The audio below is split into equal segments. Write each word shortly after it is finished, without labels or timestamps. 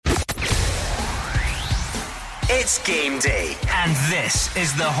It's game day, and this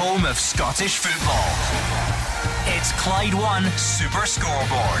is the home of Scottish football. It's Clyde 1 Super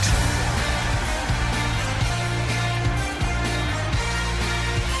Scoreboard.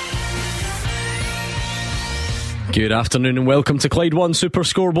 Good afternoon and welcome to Clyde 1 Super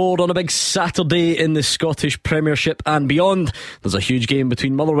Scoreboard on a big Saturday in the Scottish Premiership and beyond. There's a huge game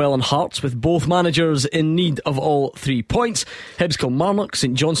between Motherwell and Hearts, with both managers in need of all 3 points. Hibs Kilmarnock,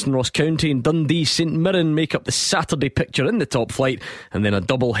 St Johnstone Ross County and Dundee St Mirren make up the Saturday picture in the top flight, and then a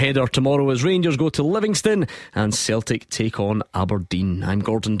double header tomorrow as Rangers go to Livingston and Celtic take on Aberdeen. I'm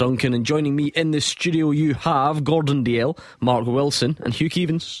Gordon Duncan, and joining me in the studio you have Gordon Dalziel, Mark Wilson and Hugh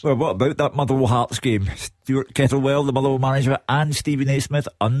Keevins. Well, what about that Motherwell Hearts game? Stuart Kettlewell, the Motherwell manager, and Stevie Naismith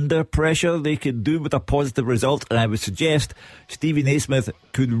under pressure. They could do with a positive result, and I would suggest Stevie Naismith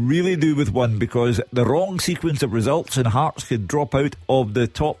could really do with one, because the wrong sequence of results and Hearts could drop out of the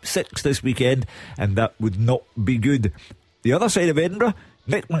top 6 this weekend, and that would not be good. The other side of Edinburgh,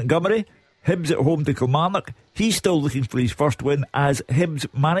 Nick Montgomery, Hibs at home to Kilmarnock. He's still looking for his first win as Hibs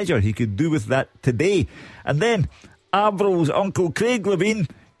manager. He could do with that today. And then Avril's uncle Craig Levein,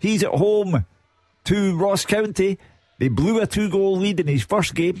 he's at home to Ross County. They blew a 2-goal lead in his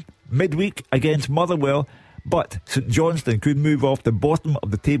first game midweek against Motherwell, but St Johnstone could move off the bottom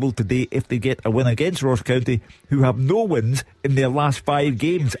of the table today if they get a win against Ross County, who have no wins in their last 5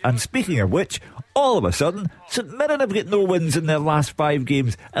 games. And speaking of which, all of a sudden St Mirren have got no wins in their last 5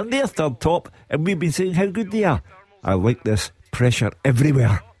 games, and they're third top, and we've been saying how good they are. I like this. Pressure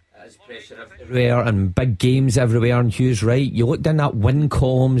everywhere. Pressure everywhere and big games everywhere, and Hugh's right. You look down that win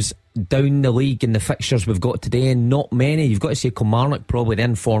columns down the league and the fixtures we've got today, and not many. You've got to say Kilmarnock, probably the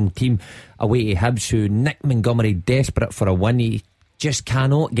informed team, away to Hibs, who Nick Montgomery desperate for a win. He just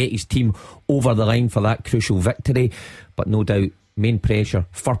cannot get his team over the line for that crucial victory. But no doubt, main pressure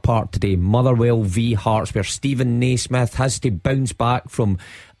for part today, Motherwell v Hearts, where Stephen Naismith has to bounce back from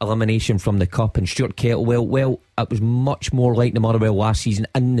elimination from the Cup, and Stuart Kettlewell, well, it was much more like the Motherwell last season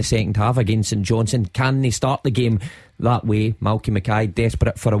in the second half against St Johnstone. Can they start the game that way? Malky Mackay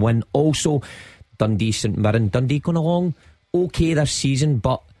desperate for a win. Also Dundee St Mirren. Dundee going along okay this season,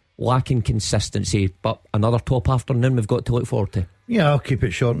 but lacking consistency. But another top afternoon we've got to look forward to. Yeah, I'll keep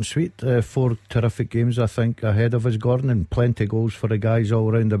it short and sweet. 4 terrific games, I think, ahead of us, Gordon, and plenty of goals for the guys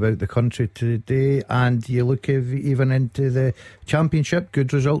all round about the country today. And you look even into the Championship.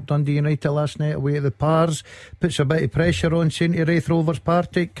 Good result, Dundee United last night away at the Pars. Puts a bit of pressure on St Wraith Rovers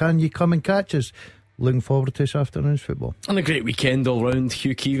Partick. Can you come and catch us? Looking forward to this afternoon's football. And a great weekend all round,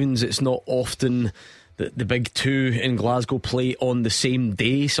 Hugh Keevins. It's not often that the big two in Glasgow play on the same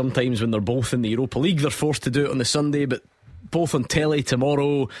day. Sometimes when they're both in the Europa League, they're forced to do it on the Sunday, but both on telly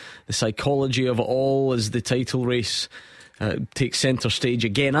tomorrow. The psychology of it all as the title race takes centre stage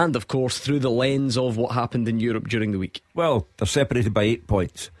again, and of course through the lens of what happened in Europe during the week. Well, they're separated by 8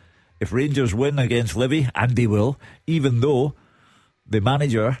 points. If Rangers win against Livy, and they will, even though the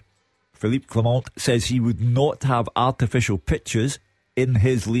manager Philippe Clement says he would not have artificial pitches in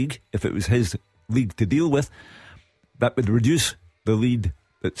his league if it was his league to deal with, that would reduce the lead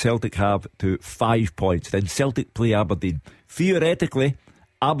that Celtic have to 5 points. Then Celtic play Aberdeen. Theoretically,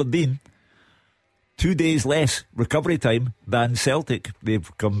 Aberdeen 2 days less recovery time than Celtic.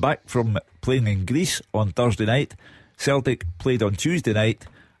 They've come back from playing in Greece on Thursday night. Celtic played on Tuesday night,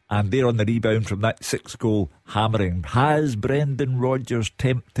 and they're on the rebound from that 6-goal hammering. Has Brendan Rodgers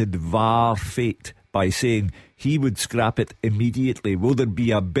tempted VAR fate by saying he would scrap it immediately? Will there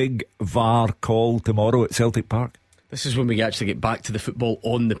be a big VAR call tomorrow at Celtic Park? This is when we actually get back to the football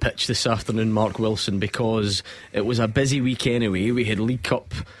on the pitch this afternoon, Mark Wilson, because it was a busy week anyway. We had League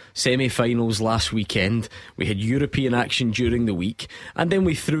Cup semi-finals last weekend, we had European action during the week, and then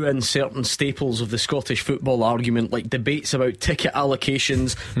we threw in certain staples of the Scottish football argument, like debates about ticket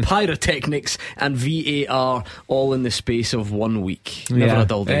allocations, pyrotechnics and VAR, all in the space of 1 week. Never a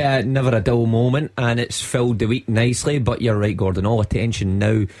dull day. Never a dull moment, and it's filled the week nicely. But you're right, Gordon, all attention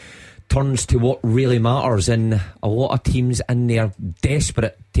now turns to what really matters, and a lot of teams in there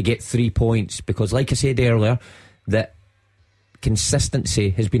desperate to get 3 points, because like I said earlier, that consistency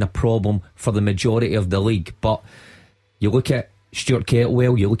has been a problem for the majority of the league. But you look at Stuart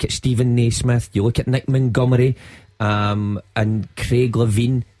Kettlewell, you look at Stephen Naismith, you look at Nick Montgomery and Craig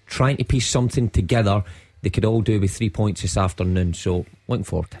Levein trying to piece something together. They could all do with 3 points this afternoon, so looking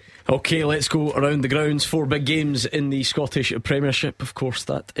forward to it. OK, let's go around the grounds. 4 big games in the Scottish Premiership. Of course,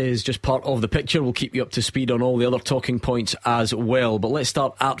 that is just part of the picture. We'll keep you up to speed on all the other talking points as well. But let's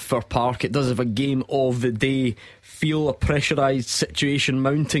start at Fir Park. It does have a game of the day feel, a pressurised situation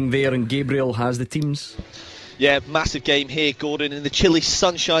mounting there, and Gabriel has the teams. Yeah, massive game here, Gordon, in the chilly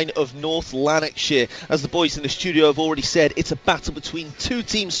sunshine of North Lanarkshire. As the boys in the studio have already said, it's a battle between two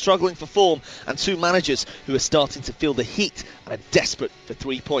teams struggling for form and two managers who are starting to feel the heat and are desperate for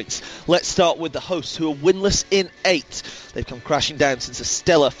 3 points. Let's start with the hosts, who are winless in 8. They've come crashing down since a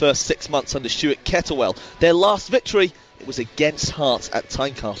stellar first 6 months under Stuart Kettlewell. Their last victory, it was against Hearts at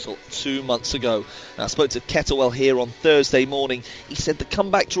Tynecastle 2 months ago. Now, I spoke to Kettlewell here on Thursday morning. He said the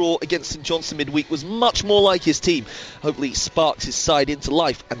comeback draw against St Johnstone midweek was much more like his team. Hopefully it sparks his side into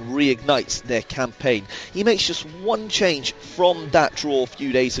life and reignites their campaign. He makes just one change from that draw a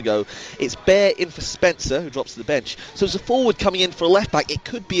few days ago. It's Bear in for Spencer, who drops to the bench. So as a forward coming in for a left back, it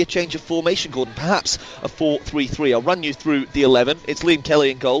could be a change of formation, Gordon, perhaps a 4-3-3. I'll run you through the 11. It's Liam Kelly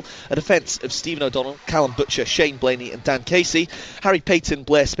in goal, a defence of Stephen O'Donnell, Callum Butcher, Shane Blaney and Dan Casey. Harry Payton,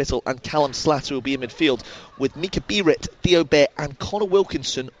 Blair Spittle and Callum Slatter will be in midfield, with Mika Beeritt, Theo Bear and Connor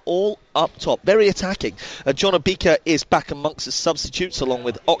Wilkinson all up top. Very attacking. John Obika is back amongst the substitutes, along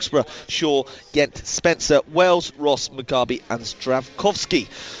with Oxborough, Shaw, Gent, Spencer, Wells, Ross, Mugabe and Stravkovsky.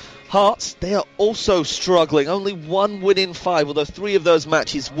 Hearts, they are also struggling. Only 1 win in 5, although 3 of those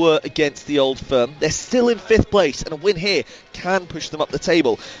matches were against the Old Firm. They're still in 5th place, and a win here can push them up the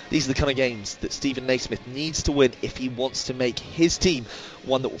table. These are the kind of games that Stephen Naismith needs to win if he wants to make his team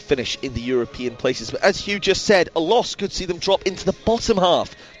one that will finish in the European places. But as Hugh just said, a loss could see them drop into the bottom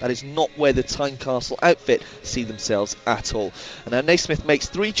half. That is not where the Tynecastle outfit see themselves at all. And now Naismith makes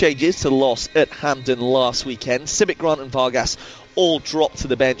 3 changes to the loss at Hampden last weekend. Civic, Grant and Vargas all drop to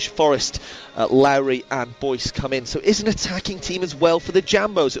the bench. Forrest, Lowry and Boyce come in. So it's an attacking team as well for the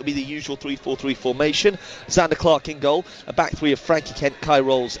Jambos. It'll be the usual 3-4-3 formation. Xander Clark in goal, a back 3 of Frankie Kent, Kai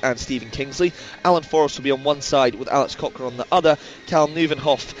Rolls and Stephen Kingsley. Alan Forrest will be on one side with Alex Cochran on the other. Cal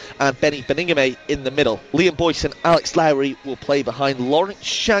Neuvenhoff and Benny Beningame in the middle. Liam Boyce and Alex Lowry will play behind Lawrence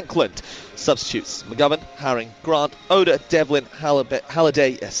Shankland. Substitutes: McGovern, Haring, Grant, Oda, Devlin,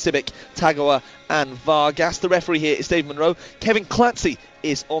 Halliday, Civic, Tagawa and Vargas. The referee here is Dave Monroe. Kevin Clancy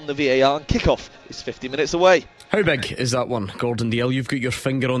is on the VAR and kickoff is 50 minutes away. How big is that one, Gordon Dalziel? You've got your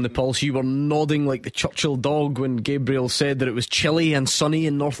finger on the pulse. You were nodding like the Churchill dog when Gabriel said that it was chilly and sunny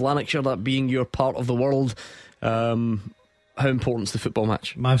in North Lanarkshire, that being your part of the world. How important is the football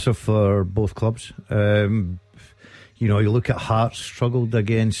match? Massive for both clubs. You know, you look at Hearts, struggled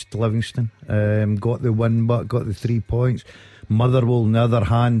against Livingston, got the win but got the 3 points. Motherwell, on the other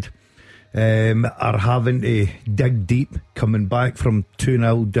hand, are having to dig deep, coming back from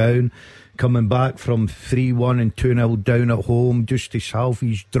 2-0 down, coming back from 3-1 and 2-0 down at home just to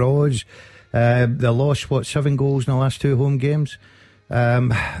salvage draws. They lost 7 goals in the last 2 home games. I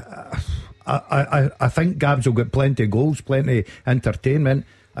think Gabs will get plenty of goals, plenty of entertainment.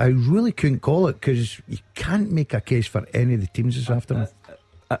 I really couldn't call it, because you can't make a case for any of the teams this afternoon.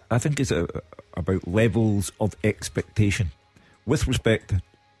 I think it's about levels of expectation. With respect,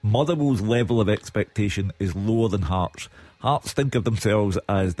 Motherwell's level of expectation is lower than Hearts. Hearts think of themselves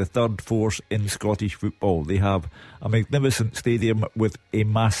as the third force in Scottish football. They have a magnificent stadium with a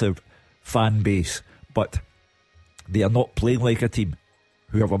massive fan base, but they are not playing like a team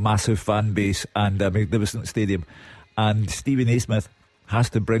who have a massive fan base and a magnificent stadium. And Stephen Naismith has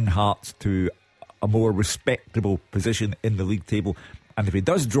to bring Hearts to a more respectable position in the league table. And if he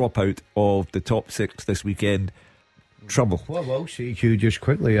does drop out of the top 6 this weekend, trouble. Well, I will say, Hugh, just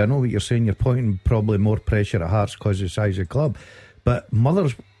quickly, I know what you're saying. You're pointing probably more pressure at Hearts because of the size of the club, but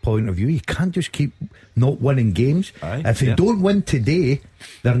Mother's point of view, you can't just keep not winning games. If they don't win today,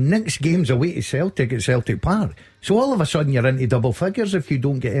 their next game's away to Celtic at Celtic Park. So all of a sudden you're into double figures if you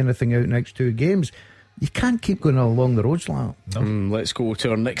don't get anything out next 2 games. You can't keep going along the roads like that. No. Let's go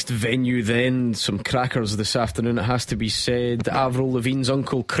to our next venue then. Some crackers this afternoon, it has to be said. Avril Lavigne's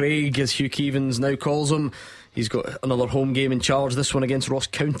Uncle Craig, as Hugh Keevins now calls him. He's got another home game in charge, this one against Ross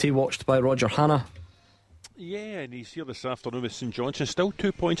County, watched by Roger Hanna. Yeah, and he's here this afternoon with St Johnstone. Still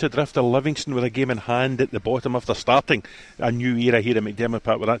 2 points adrift of Livingston with a game in hand at the bottom after starting a new era here at McDermott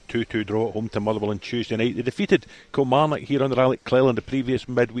Park with that 2-2 draw at home to Motherwell on Tuesday night. They defeated Kilmarnock here under Alec Cleland the previous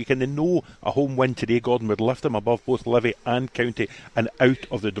midweek, and they know a home win today, Gordon, would lift them above both Livy and County and out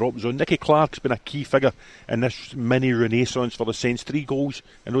of the drop zone. Nicky Clark's been a key figure in this mini renaissance for the Saints. 3 goals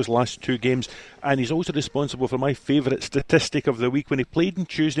in those last 2 games, and he's also responsible for my favourite statistic of the week. When he played on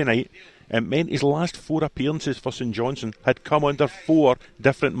Tuesday night, it meant his last 4 appearances for St Johnstone had come under 4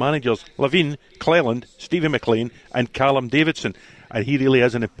 different managers: Lavigne, Cleland, Stevie McLean and Callum Davidson. And he really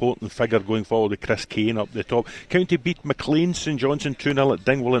is an important figure going forward with Chris Kane up the top. County beat McLean St Johnstone 2-0 at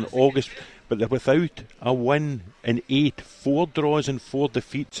Dingwall in August. but they're without a win in 8, 4 draws and 4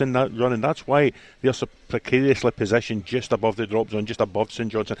 defeats in that run, and that's why they're so precariously positioned just above the drop zone, just above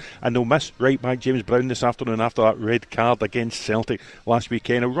St Johnstone. And they'll miss right back James Brown this afternoon after that red card against Celtic last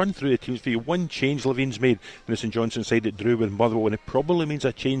weekend. I'll run through the teams for you. One change Levine's made in the St Johnstone side that drew with Motherwell, and it probably means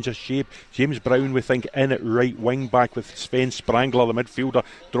a change of shape. James Brown, we think, in at right wing back with Sven Sprangler, the midfielder,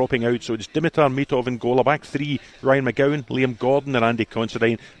 dropping out. So it's Dimitar Mitov in goal. A back three, Ryan McGowan, Liam Gordon and Andy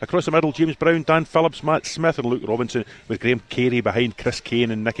Considine. Across the middle, James Brown, Dan Phillips, Matt Smith and Luke Robinson, with Graham Carey behind Chris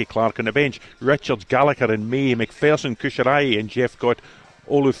Kane and Nicky Clark on the bench. Richards, Gallagher and May, McPherson, Kusharai and Jeff Gott,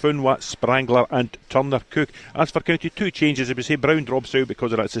 Olufunwa, Sprangler and Turner Cook. As for County, 2 changes. As we say, Brown drops out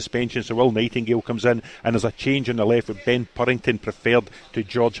because of that suspension, so Will Nightingale comes in, and there's a change on the left with Ben Purrington preferred to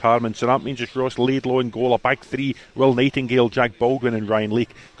George Harman. So that means it's Ross Laidlaw in goal. A back three, Will Nightingale, Jack Baldwin and Ryan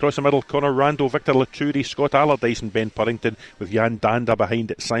Leake. Across the middle, Conor Randall, Victor Laturi, Scott Allardyce and Ben Purrington, with Jan Danda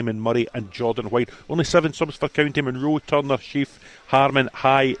behind it, Simon Murray and Jordan White. Only 7 subs for County: Monroe, Turner, Sheaf, Harman,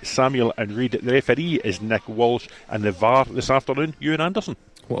 High, Samuel and Reid. The referee is Nick Walsh, and the VAR this afternoon, Ewan Anderson.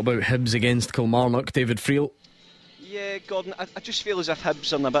 What about Hibs against Kilmarnock, David Friel? Yeah, Gordon, I just feel as if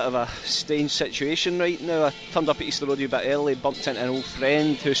Hibs are in a bit of a strange situation right now. I turned up at Easter Road a bit early, bumped into an old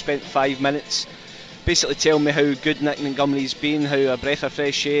friend who spent 5 minutes basically telling me how good Nick Montgomery's been, how a breath of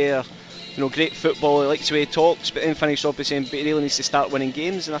fresh air, great football, he likes the way he talks, but then finished off by saying, but he really needs to start winning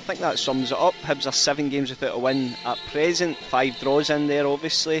games, and I think that sums it up. Hibs are 7 games without a win at present, 5 draws in there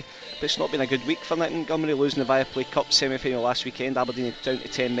obviously, but it's not been a good week for Nick Montgomery, losing the Viaplay Cup semi-final last weekend. Aberdeen down to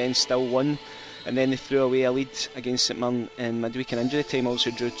 10 men, still won, and then they threw away a lead against St Mirren in midweek in injury time,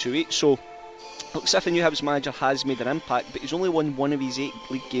 also drew 2 weeks. So looks as if the new Hibs manager has made an impact, but he's only won 1 of his 8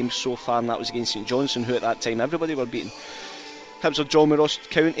 league games so far, and that was against St Johnstone, who at that time everybody were beating. Hibs are drawn with Ross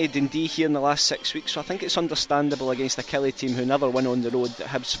County, Dundee here in the last 6 weeks, so I think it's understandable against a Killie team who never win on the road that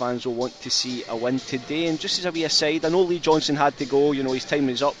Hibs fans will want to see a win today. And just as a wee aside, I know Lee Johnson had to go, his time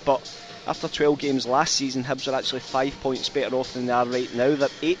is up, but after 12 games last season, Hibs are actually 5 points better off than they are right now. They're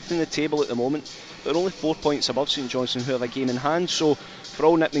 8th in the table at the moment, they're only 4 points above St Johnstone, who have a game in hand. So for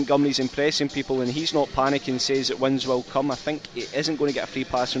all Nick Montgomery's impressing people and he's not panicking, says that wins will come, I think it isn't going to get a free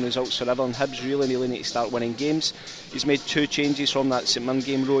pass on results forever, and Hibs really need to start winning games. He's made 2 changes from that St Mirren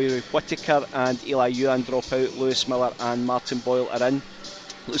game. Roy Whittaker and Eli Ewan drop out, Lewis Miller and Martin Boyle are in.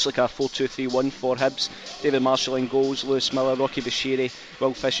 Looks like a 4-2-3-1 for Hibs. David Marshall in goals, Lewis Miller, Rocky Bashiri,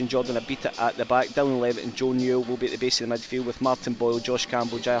 Will Fish and Jordan Abita at the back. Dylan Levitt and Joe Newell will be at the base of the midfield, with Martin Boyle, Josh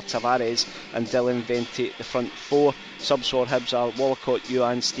Campbell, Jair Tavares and Dylan Venti the front 4. Subs for Hibs are Wallacott,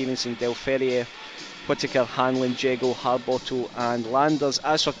 Ewan, Stevenson, Del Ferrier, Whittaker, Hanlon, Jego, Harbottle and Landers.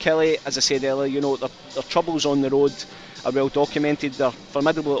 As for Killie, as I said earlier, their troubles on the road are well documented. They're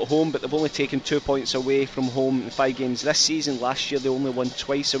formidable at home, but they've only taken 2 points away from home in 5 games this season. Last year they only won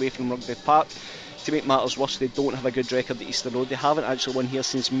twice away from Rugby Park. To make matters worse, they don't have a good record at Easter Road. They haven't actually won here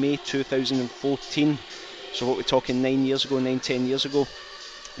since May 2014, so what we're talking 10 years ago.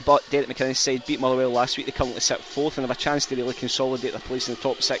 But Derek McInnes' side beat Motherwell last week. They currently sit 4th and have a chance to really consolidate their place in the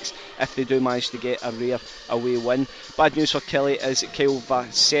top 6 if they do manage to get a rare away win. Bad news for Killie is that Kyle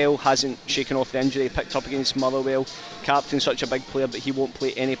Vassell hasn't shaken off the injury he picked up against Motherwell. Captain, such a big player, but he won't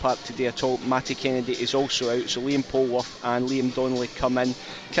play any part today at all. Matty Kennedy is also out, so Liam Polworth and Liam Donnelly come in.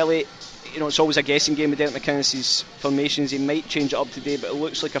 Killie, it's always a guessing game with Derek McInnes' formations. He might change it up today, but it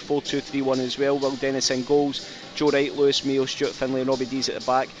looks like a 4-2-3-1 as well. Will Dennis in goals, Joe Wright, Lewis Mayo, Stuart Finlay and Robbie Dees at the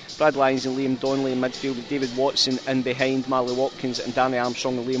back. Brad Lyons and Liam Donnelly in midfield, with David Watson in behind, Marley Watkins and Danny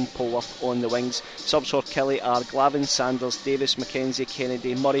Armstrong and Liam Polworth on the wings. Subs for Killie are Glavin, Sanders, Davis, McKenzie,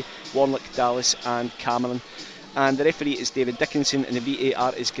 Kennedy, Murray, Warnock, Dallas and Cameron. And the referee is David Dickinson and the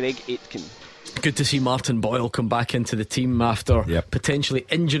VAR is Greg Aitken. Good to see Martin Boyle come back into the team after potentially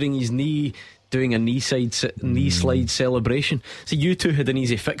injuring his knee, doing a knee slide celebration. So you two had an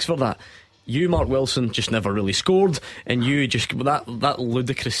easy fix for that. You, Mark Wilson, just never really scored, and you just that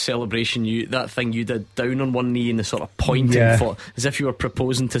ludicrous celebration, that thing you did down on one knee and the sort of pointing for, as if you were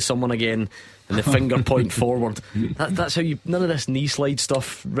proposing to someone again, and the finger point forward. That's how you. None of this knee slide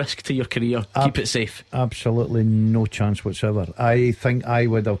stuff. Risk to your career. Keep it safe. Absolutely no chance whatsoever. I think I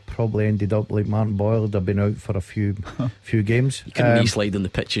would have probably ended up like Martin Boyle. Would have been out for a few games. You couldn't knee slide on the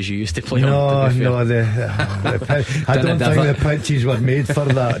pitches you used to play on. I don't think the pitches were made for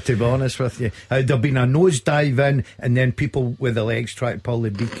that, to be honest with you. There'd have been a nosedive in, and then people with the legs try to pull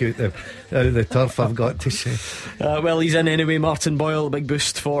the beak out the turf, I've got to say. Well, he's in anyway, Martin Boyle. A big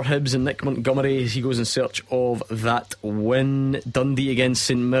boost for Hibs and Nick Montgomery as he goes in search of that win. Dundee against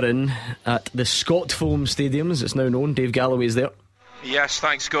St Mirren at the Scotfoam Stadium, as it's now known. Dave Galloway's there. Yes,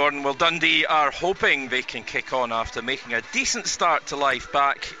 thanks Gordon. Well, Dundee are hoping they can kick on after making a decent start to life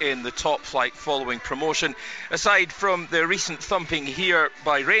back in the top flight following promotion. Aside from their recent thumping here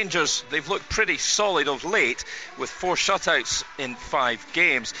by Rangers, they've looked pretty solid of late with 4 shutouts in 5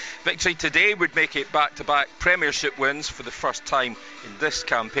 games. Victory today would make it back-to-back Premiership wins for the first time in this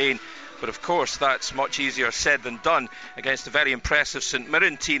campaign. But of course that's much easier said than done against a very impressive St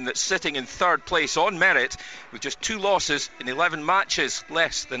Mirren team that's sitting in 3rd place on merit with just 2 losses in 11 matches,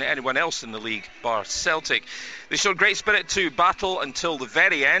 less than anyone else in the league bar Celtic. They showed great spirit to battle until the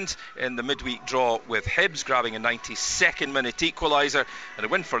very end in the midweek draw with Hibs grabbing a 92nd minute equaliser, and a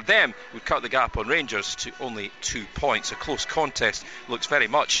win for them would cut the gap on Rangers to only 2 points. A close contest looks very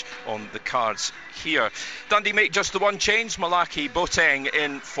much on the cards here. Dundee make just the one change, Malaki Boateng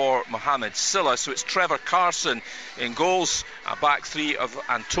in for Mohamed Silla, so it's Trevor Carson in goals, a back 3 of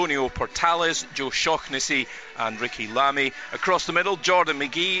Antonio Portales, Joe Shaughnessy and Ricky Lamy. Across the middle, Jordan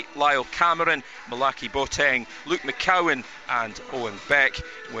McGee, Lyle Cameron, Malaki Boateng, Luke McCowan and Owen Beck,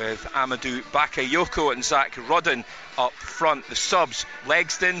 with Amadou Bakayoko and Zach Rudden up front. The subs,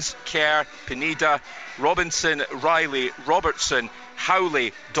 Legzdins, Kerr, Pineda, Robinson, Riley, Robertson,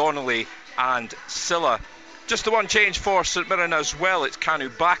 Howley, Donnelly and Silla. Just the one change for St Mirren as well. It's Kanu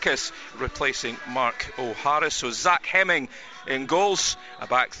Bacchus replacing Mark O'Hara. So Zach Hemming in goals, a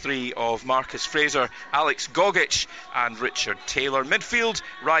back 3 of Marcus Fraser, Alex Gogic and Richard Taylor. Midfield,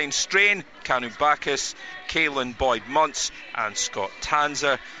 Ryan Strain, Kanu Bacchus, Caelan Boyd-Muntz and Scott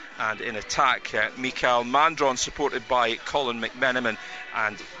Tanzer. And in attack, Mikael Mandron, supported by Colin McMenamin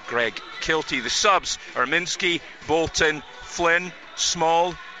and Greg Kilty. The subs are Minsky, Bolton, Flynn,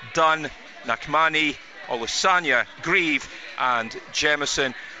 Small, Dunn, Nakmani, Olusanya, Grieve and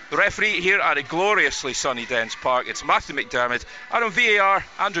Jemison. The referee here at a gloriously sunny Dens Park, it's Matthew McDermott, and on VAR,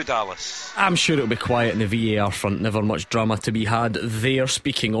 Andrew Dallas. I'm sure it'll be quiet in the VAR front, never much drama to be had there.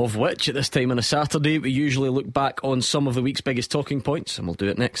 Speaking of which, at this time on a Saturday we usually look back on some of the week's biggest talking points, and we'll do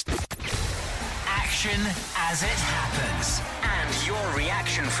it next. Action as it happens, and your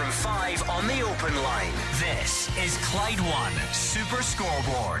reaction from 5 on the open line. This is Clyde One Super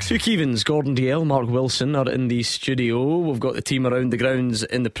Scoreboard. Hugh Keevins, Gordon Dalziel, Mark Wilson are in the studio. We've got the team around the grounds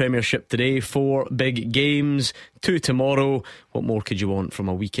in the Premiership today. 4 big games, 2 tomorrow. What more could you want from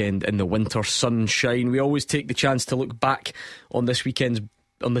a weekend in the winter sunshine? We always take the chance to look back on this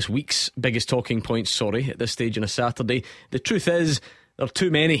week's biggest talking points, at this stage on a Saturday. The truth is, there are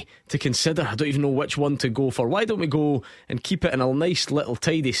too many to consider. I don't even know which one to go for. Why don't we go and keep it in a nice little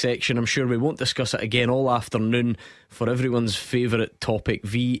tidy section? I'm sure we won't discuss it again all afternoon. For everyone's favourite topic,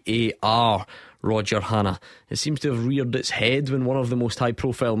 VAR. Roger Hannah, it seems to have reared its head when one of the most high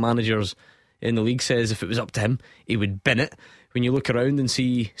profile managers in the league says if it was up to him, he would bin it. When you look around and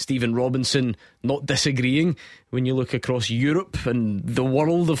see Stephen Robinson not disagreeing, when you look across Europe and the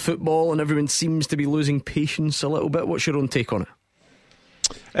world of football and everyone seems to be losing patience a little bit, what's your own take on it?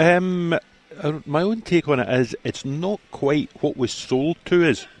 My own take on it is it's not quite what was sold to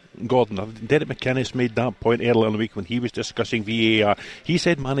us, Gordon. Derek McInnes made that point earlier in the week when he was discussing VAR. He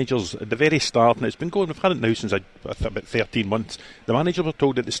said managers at the very start, and it's been going, we've had it now since about 13 months, the managers were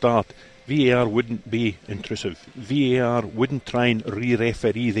told at the start VAR wouldn't be intrusive, VAR wouldn't try and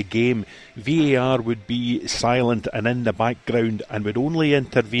re-referee the game, VAR would be silent and in the background and would only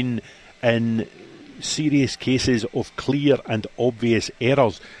intervene in serious cases of clear and obvious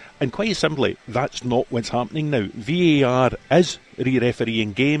errors. And quite simply, that's not what's happening now. VAR is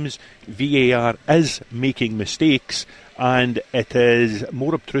re-refereeing games, VAR is making mistakes, and it is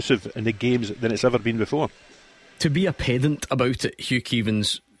more obtrusive in the games than it's ever been before. To be a pedant about it, Hugh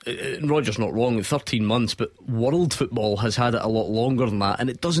Keevins, Roger's not wrong, 13 months, but world football has had it a lot longer than that, and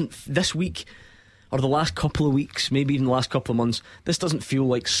it doesn't, this week or the last couple of weeks, maybe even the last couple of months, this doesn't feel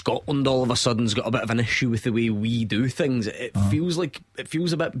like Scotland all of a sudden's got a bit of an issue with the way we do things. It feels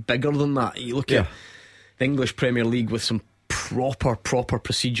a bit bigger than that. You look at the English Premier League with some proper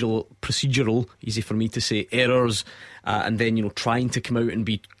procedural, easy for me to say, errors, and then trying to come out and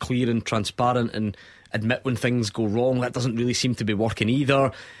be clear and transparent and admit when things go wrong. That doesn't really seem to be working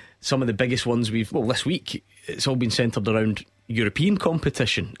either. Some of the biggest ones this week, it's all been centred around European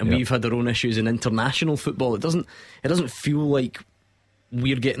competition, and we've had our own issues in international football. It doesn't feel like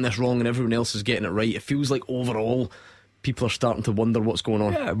we're getting this wrong and everyone else is getting it right. It feels like overall people are starting to wonder what's going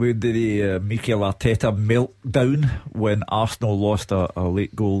on. Yeah, we did the Mikel Arteta meltdown when Arsenal lost a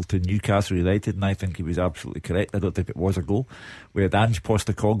late goal to Newcastle United, and I think he was absolutely correct. I don't think it was a goal. We had Ange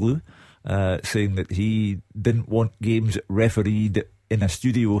Postecoglou saying that he didn't want games refereed in a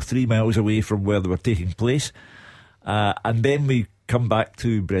studio 3 miles away from where they were taking place. And then we come back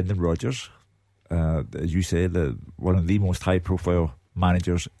to Brendan Rodgers, as you said, one of the most high profile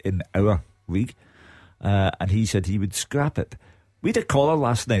managers in our league, and he said he would scrap it. We had a caller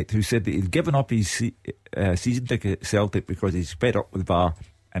last night who said that he'd given up his season ticket at Celtic because he's fed up with VAR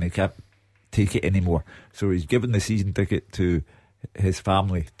and he can't take it anymore, so he's given the season ticket to his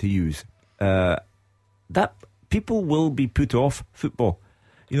family to use. That people will be put off football.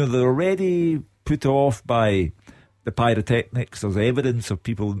 They're already put off by the pyrotechnics. There's evidence of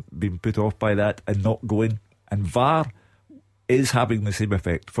people being put off by that and not going, and VAR is having the same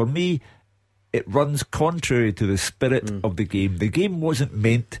effect. For me, it runs contrary to the spirit of the game. The game wasn't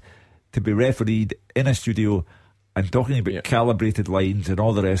meant to be refereed in a studio and talking about calibrated lines and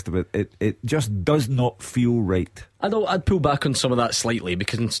all the rest of it. It just does not feel right. I'd pull back on some of that slightly,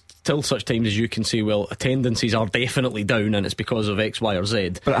 because until such times as you can say, well, attendances are definitely down and it's because of X, Y or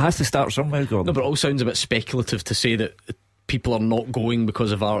Z. But it has to start somewhere, Gordon. No, but it all sounds a bit speculative to say that people are not going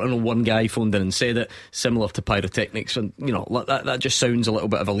because of our... I know one guy phoned in and said it, similar to pyrotechnics, and that just sounds a little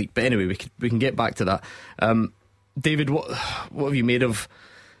bit of a leap. But anyway, we can get back to that. David, what have you made of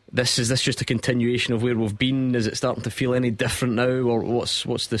this? Is this just a continuation of where we've been? Is it starting to feel any different now, or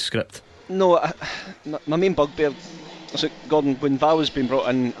what's the script? No, my main bugbear was that, Gordon, when VAR was being brought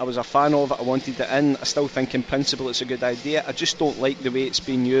in, I was a fan of it, I wanted it in. I still think in principle it's a good idea. I just don't like the way it's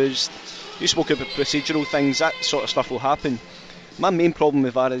being used. You spoke about procedural things, that sort of stuff will happen. My main problem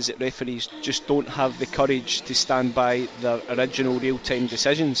with VAR is that referees just don't have the courage to stand by their original real-time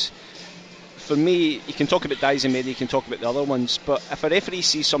decisions. For me, you can talk about Dies and Mary, you can talk about the other ones, but if a referee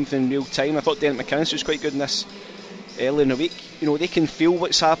sees something in real time, I thought Derek McInnes was quite good in this early in the week. They can feel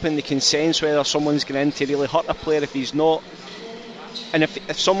what's happened, they can sense whether someone's going in to really hurt a player if he's not. And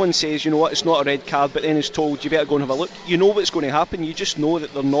if someone says, you know what, it's not a red card, but then is told you better go and have a look, you know what's going to happen. You just know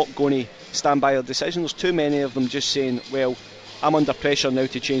that they're not going to stand by their decision. There's too many of them just saying, well, I'm under pressure now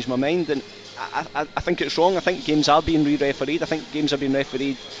to change my mind, and I think it's wrong. I think games are being re-refereed. I think games are being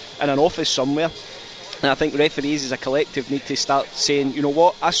refereed in an office somewhere, and I think referees as a collective need to start saying, you know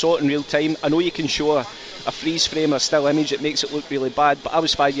what, I saw it in real time. I know you can show a freeze frame or a still image that makes it look really bad, but I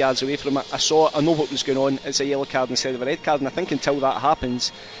was 5 yards away from it. I saw it, I know what was going on. It's a yellow card instead of a red card, and I think until that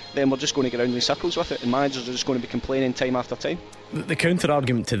happens, then we're just going to get around in circles with it, and managers are just going to be complaining time after time. The counter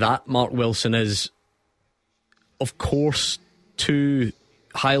argument to that, Mark Wilson, is of course two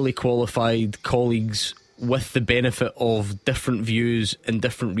highly qualified colleagues with the benefit of different views and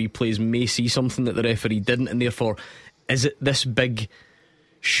different replays may see something that the referee didn't, and therefore is it this big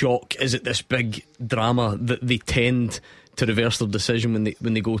shock, is it this big drama that they tend to reverse their decision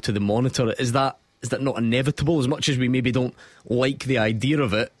when they go to the monitor? Is that not inevitable? As much as we maybe don't like the idea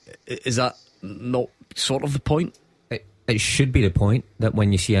of it, is that not sort of the point? It should be the point that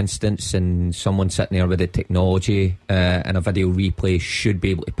when you see incidents and someone sitting there with the technology and a video replay should be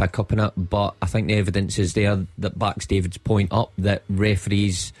able to pick up on it. But I think the evidence is there that backs David's point up, that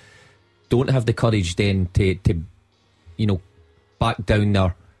referees don't have the courage then to back down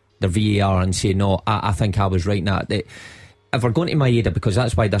their VAR and say, no, I think I was right in that. If we're going to Maeda, because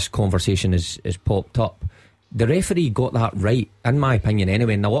that's why this conversation is popped up, the referee got that right, in my opinion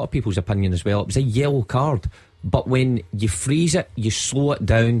anyway, and a lot of people's opinion as well. It was a yellow card. But when you freeze it, you slow it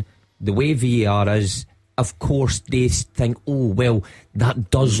down, the way VAR is, of course they think, oh well, that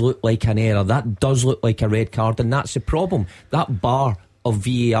does look like an error, that does look like a red card, and that's the problem. That bar of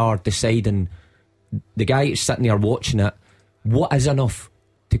VAR deciding, the guy that's sitting there watching it, what is enough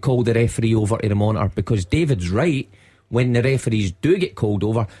to call the referee over to the monitor? Because David's right, when the referees do get called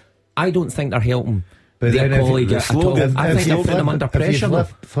over, I don't think they're helping their colleague at all. I think they're putting them under pressure. If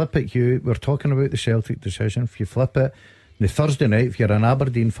you flip it, Hugh, we're talking about the Celtic decision. If you flip it, the Thursday night, if you're an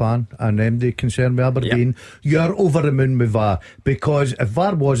Aberdeen fan and MD concerned with Aberdeen, you're over the moon with VAR, because if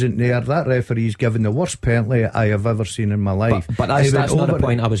VAR wasn't there, that referee's given the worst penalty I have ever seen in my life. But that's not the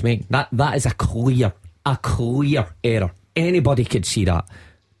point I was making. That is a clear error. Anybody could see that.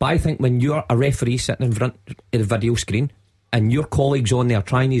 But I think when you're a referee sitting in front of the video screen and your colleague's on there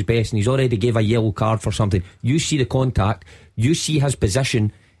trying his best and he's already gave a yellow card for something, you see the contact, you see his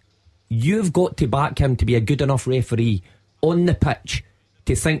position, you've got to back him to be a good enough referee on the pitch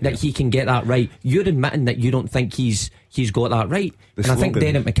to think that he can get that right. You're admitting that you don't think he's got that right. And I think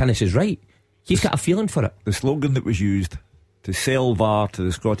Derek McInnes is right. He's got a feeling for it. The slogan that was used to sell VAR to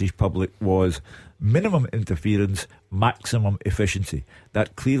the Scottish public was, minimum interference, maximum efficiency.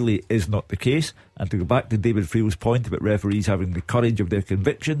 That clearly is not the case. And to go back to David Friel's point about referees having the courage of their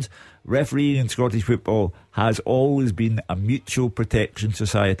convictions, refereeing in Scottish football has always been a mutual protection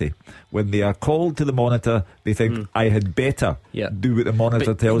society. When they are called to the monitor, they think, I had better do what the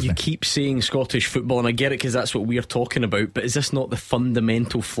monitor tells me. You keep saying Scottish football, and I get it because that's what we're talking about, but is this not the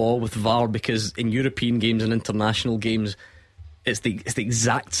fundamental flaw with VAR? Because in European games and international games, it's the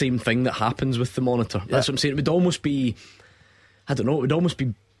exact same thing that happens with the monitor. That's what I'm saying. It would almost be, I don't know, it would almost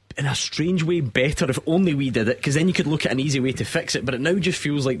be in a strange way better if only we did it, because then you could look at an easy way to fix it. But it now just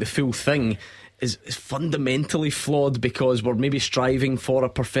feels like the full thing is fundamentally flawed because we're maybe striving for a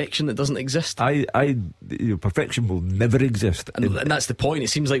perfection that doesn't exist. Perfection will never exist, and that's the point. It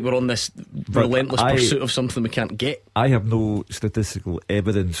seems like we're on this relentless pursuit of something we can't get. I have no statistical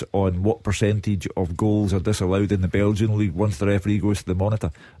evidence on what percentage of goals are disallowed in the Belgian league once the referee goes to the monitor,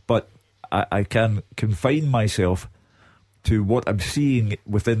 but I can confine myself to what I'm seeing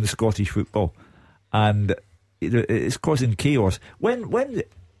within Scottish football, and it's causing chaos. When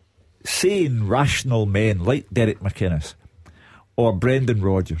sane, rational men like Derek McInnes or Brendan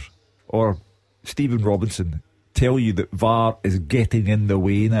Rodgers or Stephen Robinson tell you that VAR is getting in the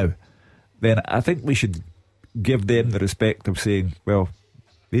way now, then I think we should give them the respect of saying, well,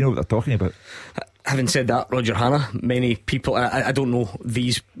 they know what they're talking about. Having said that, Roger Hannah, many people, I don't know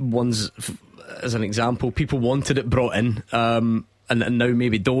these ones as an example, people wanted it brought in, and now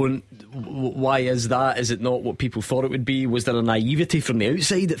maybe don't. Why is that? Is it not what people thought it would be? Was there a naivety from the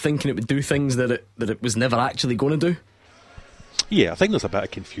outside at thinking it would do things that it was never actually going to do? Yeah, I think there's a bit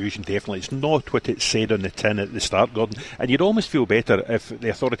of confusion, definitely. It's not what it said on the tin at the start, Gordon. And you'd almost feel better if the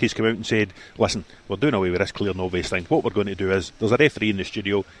authorities come out and said, listen, we're doing away with this clear and obvious thing. What we're going to do is, there's a referee in the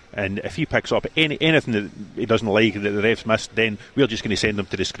studio, and if he picks up anything that he doesn't like that the ref's missed, then we're just going to send them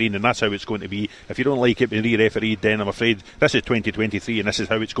to the screen, and that's how it's going to be. If you don't like it being re-refereed, then I'm afraid this is 2023 and this is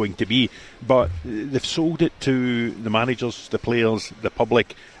how it's going to be. But they've sold it to the managers, the players, the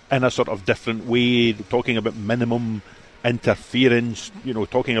public in a sort of different way, talking about minimum interference,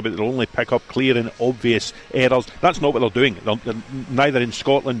 talking about they'll only pick up clear and obvious errors. That's not what they're doing. They're neither in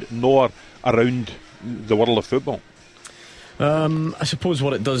Scotland nor around the world of football. I suppose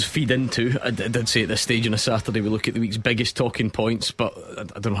what it does feed into, I did say at this stage on a Saturday we look at the week's biggest talking points, but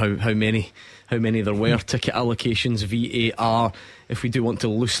I don't know how many there were. Ticket allocations, VAR. If we do want to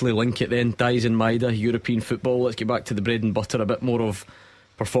loosely link it, then Dies and Maida, European football. Let's get back to the bread and butter, a bit more of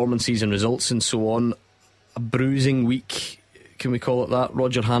performances and results and so on. A bruising week, can we call it that,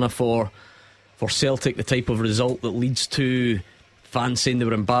 Roger Hannah, for Celtic, the type of result that leads to fans saying they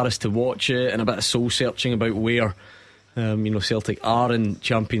were embarrassed to watch it, and a bit of soul searching about where Celtic are in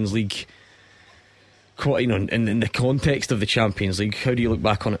Champions League, quite, in the context of the Champions League. How do you look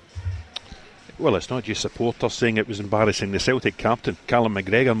back on it? Well, it's not just supporters saying it was embarrassing. The Celtic captain, Callum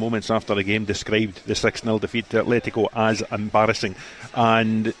McGregor, moments after the game described the 6-0 defeat to Atletico as embarrassing,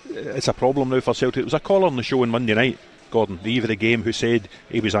 and it's a problem now for Celtic. There was a caller on the show on Monday night, Gordon, the eve of the game, who said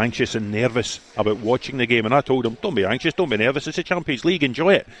he was anxious and nervous about watching the game, and I told him, don't be anxious, don't be nervous, it's the Champions League,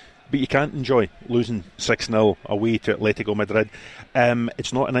 enjoy it. But you can't enjoy losing 6-0 away to Atletico Madrid.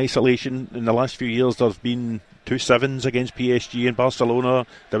 It's not in isolation. In the last few years there have been 2 7s against PSG and Barcelona.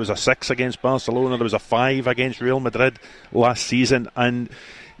 There was a 6 against Barcelona. There was a 5 against Real Madrid last season, and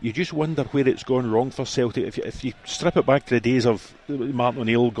you just wonder where it's gone wrong for Celtic. If you strip it back to the days of Martin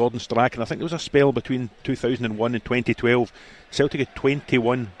O'Neill, Gordon Strachan, I think there was a spell between 2001 and 2012. Celtic had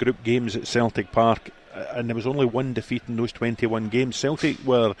 21 group games at Celtic Park, and there was only one defeat in those 21 games. Celtic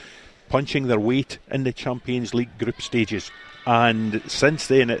were punching their weight in the Champions League group stages, and since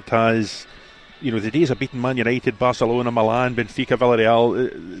then it has, the days of beating Man United, Barcelona, Milan, Benfica,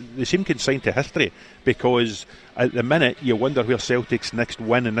 Villarreal, they seem consigned to history, because at the minute you wonder where Celtic's next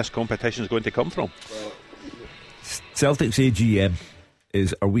win in this competition is going to come from. Celtic's AGM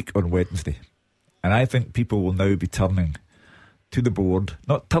is a week on Wednesday, and I think people will now be turning to the board,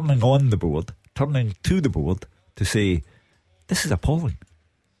 not turning on the board, turning to the board to say, this is appalling.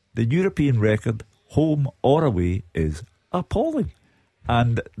 The European record, home or away, is appalling.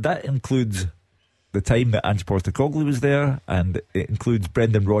 And that includes the time that Ange Postecoglou was there, and it includes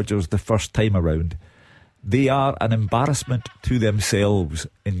Brendan Rodgers the first time around. They are an embarrassment to themselves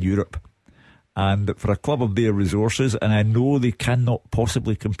in Europe. And for a club of their resources, and I know they cannot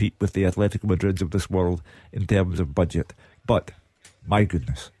possibly compete with the Atletico Madrids of this world in terms of budget, but my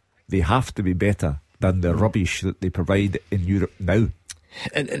goodness, they have to be better than the rubbish that they provide in Europe now.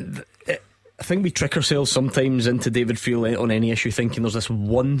 And I think we trick ourselves sometimes into, David, feel on any issue thinking there's this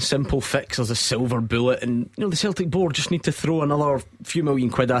one simple fix, there's a silver bullet, and the Celtic board just need to throw another few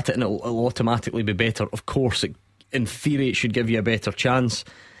million quid at it and it'll automatically be better. Of course, in theory it should give you a better chance,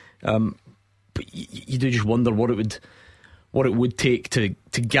 but you do just wonder what it would take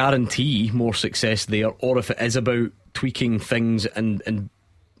to guarantee more success there, or if it is about tweaking things and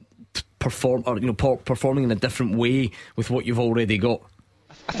performing in a different way with what you've already got.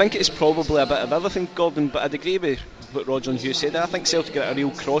 I think it's probably a bit of everything, Gordon, but I'd agree with what Roger and Hugh said. I think Celtic are at a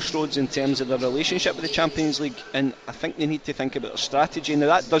real crossroads in terms of their relationship with the Champions League, and I think they need to think about their strategy. Now,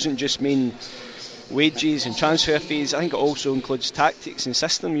 that doesn't just mean wages and transfer fees. I think it also includes tactics and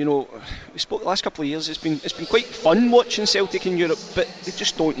system. We spoke the last couple of years, it's been quite fun watching Celtic in Europe, but they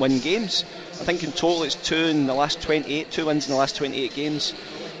just don't win games. I think in total it's 2 wins in the last 28 games.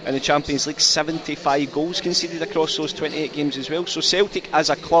 In the Champions League, 75 goals conceded across those 28 games as well. So Celtic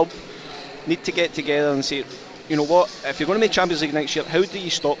as a club need to get together and say, you know what, if you're going to make Champions League next year, how do you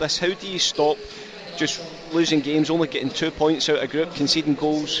stop this? How do you stop just losing games, only getting 2 points out of group, conceding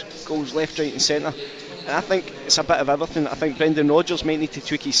goals left, right and centre? And I think it's a bit of everything. I think Brendan Rodgers might need to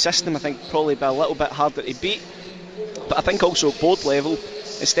tweak his system. I think probably be a little bit harder to beat, but I think also at board level,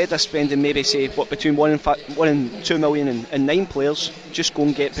 instead of spending maybe between 1 and 2 million and 9 players, just go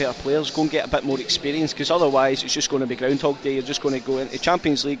and get better players, go and get a bit more experience, because otherwise it's just going to be Groundhog Day. You're just going to go into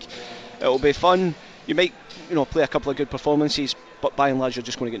Champions League, it'll be fun, you might play a couple of good performances, but by and large you're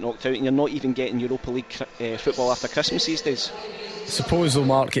just going to get knocked out, and you're not even getting Europa League football after Christmas these days. I suppose though,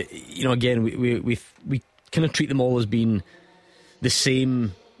 Mark, again we kind of treat them all as being the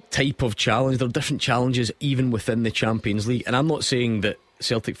same type of challenge. There are different challenges even within the Champions League, and I'm not saying that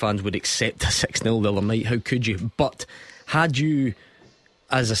Celtic fans would accept a 6-0 the other night, how could you? But had you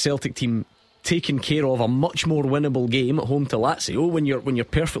as a Celtic team taken care of a much more winnable game at home to Lazio, when you're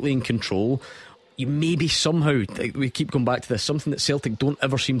perfectly in control, you maybe somehow, we keep going back to this, something that Celtic don't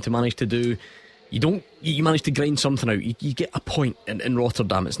ever seem to manage to do, you manage to grind something out, you get a point in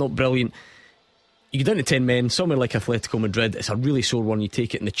Rotterdam. It's not brilliant, you get down to 10 men somewhere like Atletico Madrid, it's a really sore one, you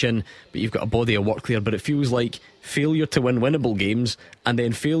take it in the chin, but you've got a body of work there. But it feels like failure to win winnable games, and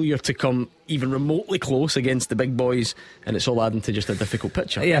then failure to come even remotely close against the big boys, and it's all adding to just a difficult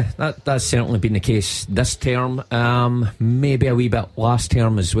picture. Yeah, that's certainly been the case this term, maybe a wee bit last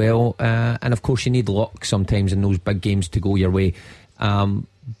term as well, and of course you need luck sometimes in those big games to go your way,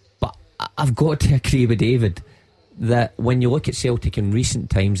 but I've got to agree with David that when you look at Celtic in recent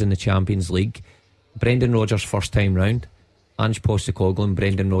times in the Champions League, Brendan Rodgers first time round, Ange Postecoglou and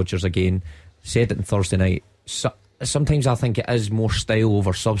Brendan Rodgers again, said it on Thursday night, sometimes I think it is more style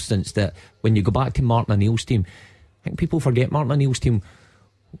over substance. That when you go back to Martin O'Neill's team, I think people forget Martin O'Neill's team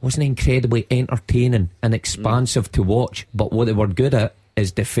wasn't incredibly entertaining and expansive to watch, but what they were good at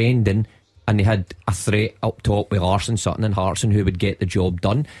is defending, and they had a threat up top with Larsson, Sutton and Hartson who would get the job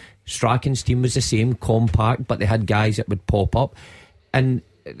done. Strachan's team was the same, compact, but they had guys that would pop up, and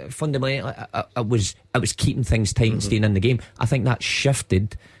fundamentally it was keeping things tight and staying in the game. I think that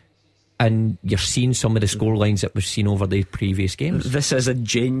shifted, and you're seeing some of the scorelines that we've seen over the previous games. This is a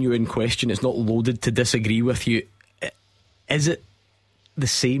genuine question, it's not loaded to disagree with you. Is it the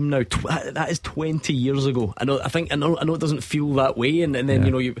same now? That is 20 years ago. I know it doesn't feel that way, and then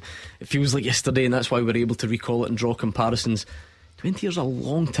it feels like yesterday, and that's why we're able to recall it and draw comparisons. 20 years is a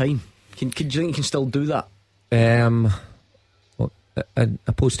long time. Do you think you can still do that?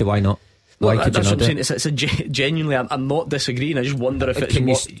 Opposed to why not? Why could you not do it? It's a genuinely, I'm not disagreeing. I just wonder if it's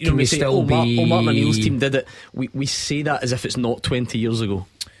we say, Martin O'Neill's team did it. We say that as if it's not 20 years ago.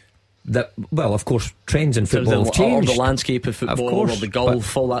 Well, of course, trends in football have changed. Or the landscape of football, or the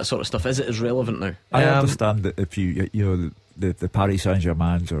golf, all that sort of stuff. Is it as relevant now? I understand that if the Paris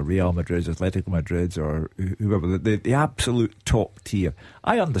Saint-Germain's or Real Madrid's, Atletico Madrid's, or whoever, the absolute top tier,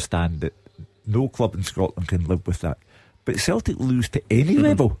 I understand that no club in Scotland can live with that. But Celtic lose to any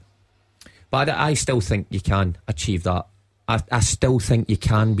level. But I still think you can achieve that. I still think you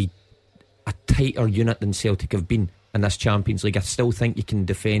can be a tighter unit than Celtic have been in this Champions League. I still think you can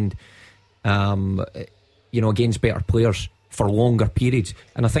defend against better players for longer periods,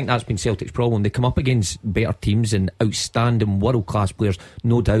 and I think that's been Celtic's problem. They come up against better teams and outstanding world class players,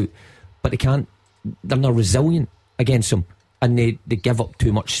 no doubt, but they're not resilient against them, and they give up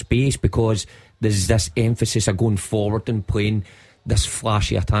too much space because there's this emphasis of going forward and playing this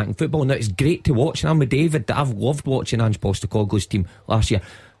flashy attacking football. Now it's great to watch, and I'm with David that I've loved watching Ange Postecoglou's team last year.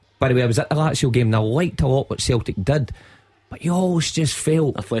 By the way, I was at the Lazio game and I liked a lot what Celtic did, but you always just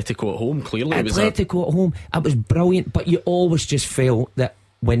felt Atletico at home, clearly Atletico at home, it was brilliant, but you always just felt that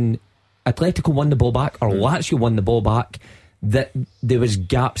when Atletico won the ball back or Lazio won the ball back, that there was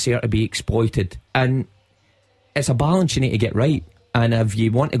gaps there to be exploited, and it's a balance you need to get right. And if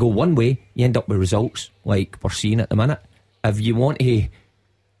you want to go one way, you end up with results like we're seeing at the minute. If you want to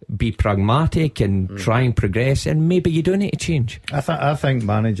be pragmatic and try and progress, and maybe you do need to change. I think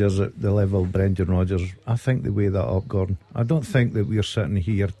managers at the level of Brendan Rodgers, I think they weigh that up, Gordon. I don't think that we're sitting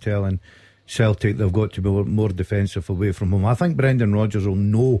here telling Celtic they've got to be more defensive away from home. I think Brendan Rodgers will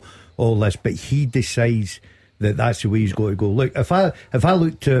know all this, but he decides that that's the way he's got to go. Look, if I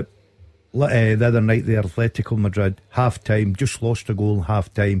looked at the other night, the Atletico Madrid half time, just lost a goal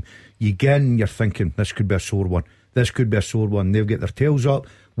half time, you get in, you're thinking this could be a sore one. They've got their tails up.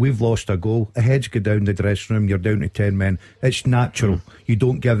 We've lost a goal. A heads go down the dressing room. You're down to 10 men. It's natural. You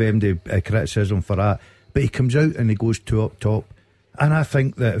don't give him the criticism for that. But he comes out and he goes two up top. And I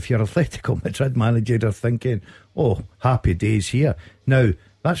think that if you're Atletico Madrid manager, you're thinking, oh, happy days here. Now,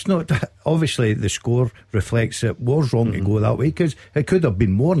 that's not, obviously the score reflects it was wrong to go that way, because it could have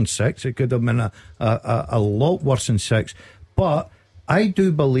been more than 6. It could have been a lot worse than 6. But I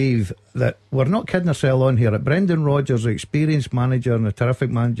do believe that we're not kidding ourselves on here. That Brendan Rodgers, the experienced manager and a terrific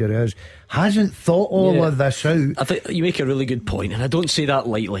manager he is, hasn't thought all of this out. I think you make a really good point, and I don't say that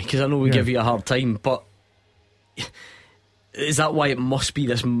lightly, because I know we give you a hard time, but is that why it must be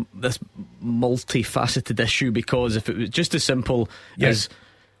this multifaceted issue? Because if it was just as simple as,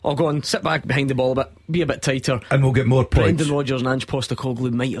 oh, go on, sit back behind the ball a bit, be a bit tighter, and we'll get more points. Brendan Rodgers and Ange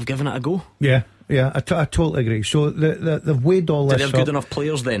Postecoglou might have given it a go. Yeah, I totally agree. So they've weighed all this up. Did they have good enough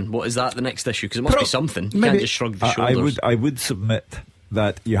players then? What is that the next issue? Because it must be something. You can't just shrug the shoulders. I would submit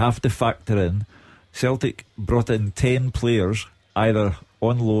that you have to factor in Celtic brought in 10 players, either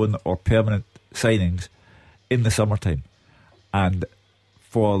on loan or permanent signings, in the summertime, and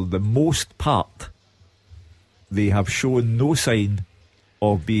for the most part they have shown no sign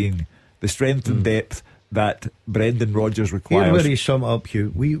of being the strength and depth that Brendan Rodgers requires. Here's where he sum it up,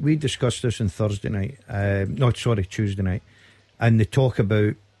 Hugh. We discussed this on Tuesday night, and they talk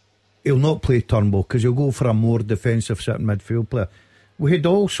about he'll not play Turnbull because he'll go for a more defensive sitting midfield player. We had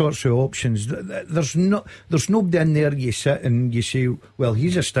all sorts of options. There's nobody in there you sit and you say, well,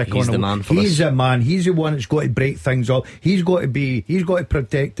 he's a stick he's on the him. man for he's this. a man. He's the one that's got to break things up. He's got to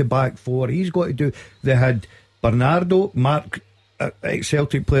protect the back four. He's got to do. They had Bernardo, Mark,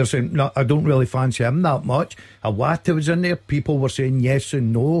 ex-Celtic player saying, no, I don't really fancy him that much. Awata was in there. People were saying yes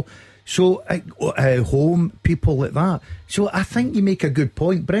and no. So home, people like that. So I think you make a good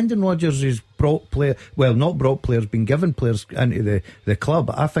point. Brendan Rodgers has brought players, well, not brought players, been given players into the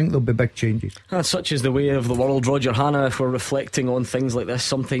club. I think there'll be big changes. And such is the way of the world, Roger Hanna. If we're reflecting on things like this,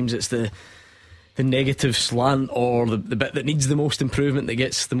 sometimes it's the negative slant or the bit that needs the most improvement that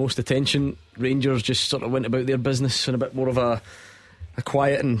gets the most attention. Rangers just sort of went about their business in a bit more of a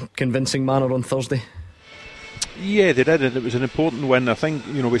quiet and convincing manner on Thursday. Yeah, they did, and it was an important win. I think,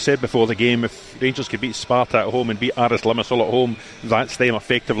 we said before the game, if Rangers could beat Sparta at home and beat Aris Limassol at home, that's them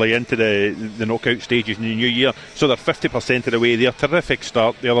effectively into the knockout stages in the new year. So they're 50% of the way there. Terrific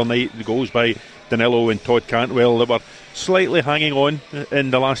start the other night. The goals by Danilo and Todd Cantwell. They were slightly hanging on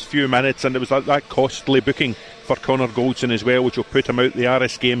in the last few minutes, and it was that costly booking for Connor Goldson as well, which will put him out the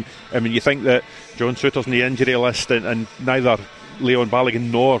Aris game. I mean, you think that John Souttar's in the injury list, and neither Leon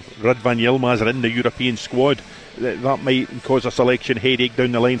Balogun nor Ridvan Yilmaz are in the European squad. That might cause a selection headache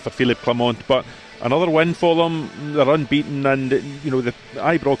down the line for Philippe Clement, but another win for them. They're unbeaten, and the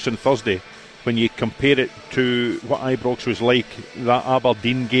Ibrox on Thursday, when you compare it to what Ibrox was like, that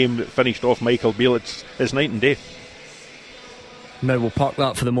Aberdeen game that finished off Michael Beale, it's night and day. Now we'll park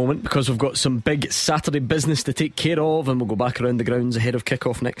that for the moment because we've got some big Saturday business to take care of, and we'll go back around the grounds ahead of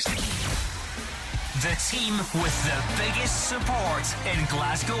kick-off next. The team with the biggest support in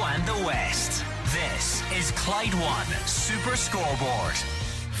Glasgow and the West. This is Clyde One Super Scoreboard.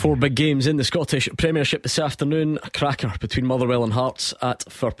 4 big games in the Scottish Premiership this afternoon. A cracker between Motherwell and Hearts at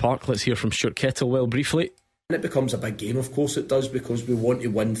Fir Park. Let's hear from Stuart Kettlewell briefly. And it becomes a big game, of course it does, because we want to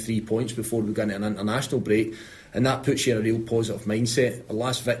win 3 points before we go into an international break, and that puts you in a real positive mindset. Our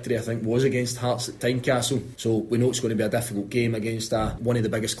last victory, I think, was against Hearts at Tynecastle, so we know it's going to be a difficult game against one of the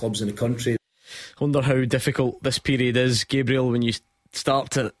biggest clubs in the country. I wonder how difficult this period is, Gabriel, when you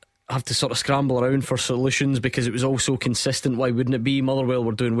start to have to sort of scramble around for solutions, because it was all so consistent. Why wouldn't it be? Motherwell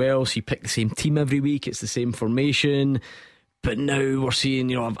were doing well, so you pick the same team every week, it's the same formation, but now we're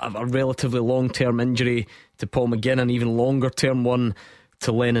seeing a relatively long-term injury to Paul McGinn, and even longer-term one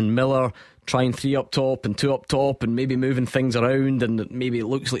to Lennon Miller, trying 3 up top and 2 up top, and maybe moving things around, and maybe it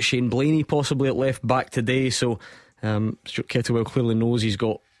looks like Shane Blaney possibly at left back today. So Stuart Kettlewell clearly knows he's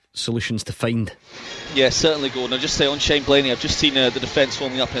got solutions to find. Yeah, certainly, Gordon. I'll just say on Shane Blaney, I've just seen the defence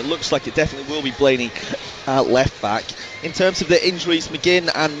forming up, and it looks like it definitely will be Blaney at left back. In terms of their injuries,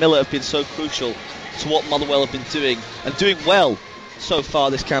 McGinn and Miller have been so crucial to what Motherwell have been doing, and doing well so far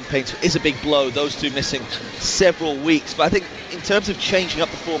this campaign. So it is a big blow, those two missing several weeks. But I think in terms of changing up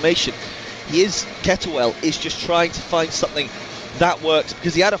the formation, Kettlewell is just trying to find something that works,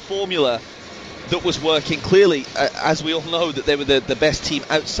 because he had a formula that was working clearly, as we all know, that they were the best team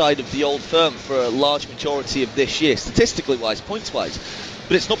outside of the old firm for a large majority of this year, statistically wise, points wise,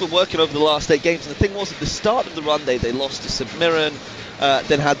 but it's not been working over the last 8 games. And the thing was, at the start of the run they lost to St Mirren,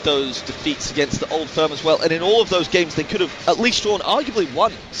 then had those defeats against the old firm as well, and in all of those games they could have at least drawn, arguably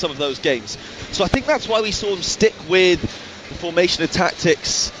won some of those games. So I think that's why we saw him stick with the formation and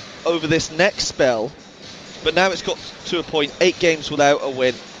tactics over this next spell. But now it's got to a point, 8 games without a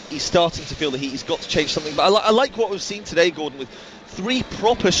win. He's starting to feel the heat. He's got to change something. But I like what we've seen today, Gordon, with 3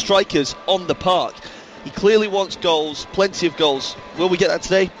 proper strikers on the park. He clearly wants goals, plenty of goals. Will we get that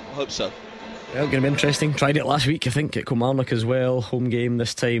today? I hope so. Well, going to be interesting. Tried it last week, I think, at Kilmarnock as well. Home game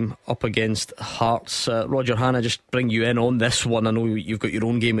this time up against Hearts. Roger Hannah, just bring you in on this one. I know you've got your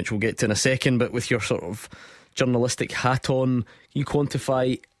own game, which we'll get to in a second, but with your sort of journalistic hat on, can you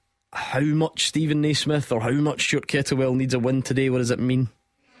quantify how much Stephen Naismith or how much Stuart Kettlewell needs a win today? What does it mean?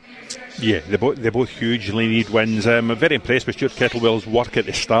 Yeah, they both hugely need wins. I'm very impressed with Stuart Kettlewell's work at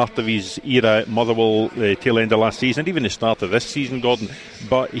the start of his era at Motherwell, the tail end of last season, and even the start of this season, Gordon.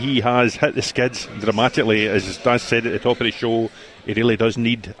 But he has hit the skids dramatically, as Daz said at the top of the show. He really does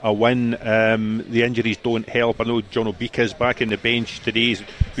need a win. The injuries don't help. I know John Obika's back in the bench today. He's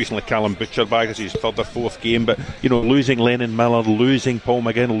recently Callum Butcher back as his 3rd or 4th game. But, losing Lennon Miller, losing Paul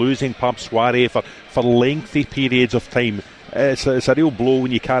McGinn, losing Pap Soiree for lengthy periods of time. It's a real blow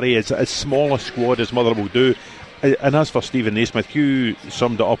when you carry as small a squad as Motherwell do. And as for Stephen Naismith, Hugh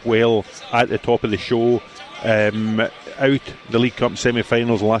summed it up well at the top of the show. Out the League Cup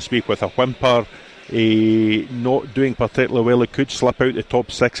semi-finals last week with a whimper. Not doing particularly well. It could slip out the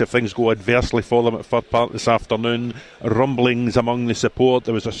top 6 if things go adversely for them at Fir Park this afternoon. Rumblings among the support.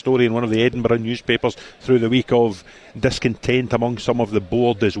 There was a story in one of the Edinburgh newspapers through the week of discontent among some of the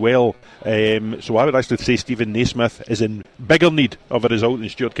board as well. So I would actually say Stephen Naismith is in bigger need of a result than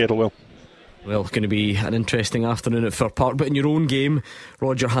Stuart Kettlewell. Well, it's going to be an interesting afternoon at Fir Park. But in your own game,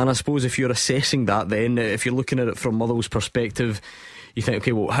 Roger Hannah, I suppose if you're assessing that, then if you're looking at it from Motherwell's perspective, you think,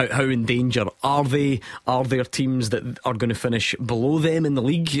 okay, well, how in danger are they? Are there teams that are going to finish below them in the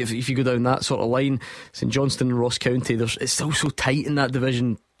league? If you go down that sort of line, St Johnstone and Ross County, it's still so tight in that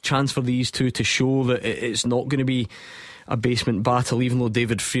division. Chance for these two to show that it's not going to be a basement battle, even though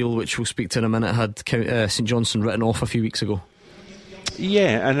David Friel, which we'll speak to in a minute, had St Johnstone written off a few weeks ago.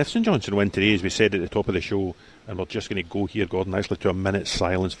 Yeah, and if St Johnstone win today, as we said at the top of the show, and we're just going to go here, Gordon, actually to a minute's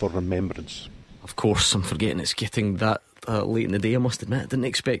silence for remembrance. Of course, I'm forgetting it's getting that late in the day, I must admit. I didn't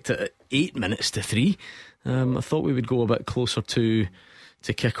expect it at 8 minutes to 3. I thought we would go a bit closer to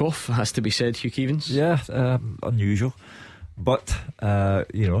kick off, has to be said, Hugh Keevins. Yeah, unusual, but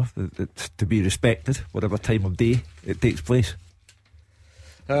it's to be respected whatever time of day it takes place.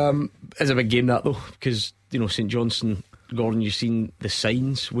 It's a big game, that though, because St Johnstone, Gordon, you've seen the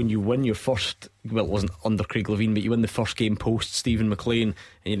signs when you win your first, well, it wasn't under Craig Levein, but you win the first game post Stephen McLean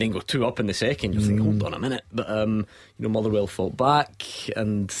and you then go 2 up in the second. You think, hold on a minute. But Motherwell fought back,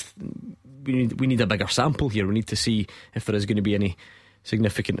 and we need a bigger sample here. We need to see if there is going to be any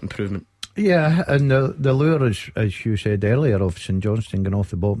significant improvement. Yeah, and the lure, as Hugh said earlier, of St Johnstone going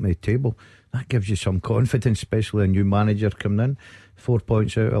off the bottom of the table, that gives you some confidence, especially a new manager coming in. 4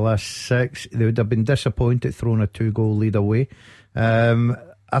 points out of the last 6. They would have been disappointed throwing a 2-goal lead away.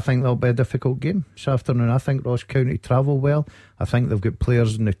 I think that'll be a difficult game this afternoon. I think Ross County travel well. I think they've got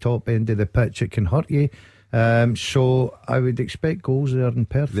players in the top end of the pitch that can hurt you. So I would expect goals there in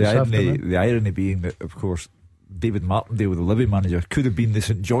Perth this afternoon. The irony being that, of course, David Martindale, the Livy manager, could have been the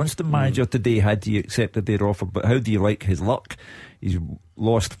St Johnstone manager today had he accepted their offer. But how do you like his luck? He's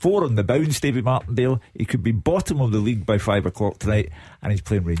lost 4 on the bounce, David Martindale. He could be bottom of the league by 5 o'clock tonight, and he's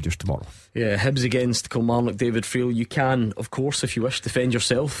playing Rangers tomorrow. Yeah, Hibs against Kilmarnock, David Friel. You can, of course, if you wish, defend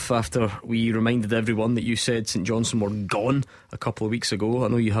yourself after we reminded everyone that you said St Johnstone were gone a couple of weeks ago. I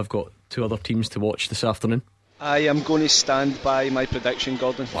know you have got 2 other teams to watch this afternoon. I am going to stand by my prediction,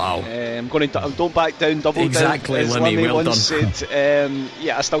 Gordon. Wow. I'm going to don't back down, double exactly, down. Exactly, Lemmy, well done. Said.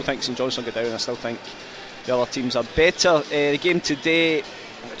 Yeah, I still think St Johnstone will go down. I still think the other teams are better. The game today,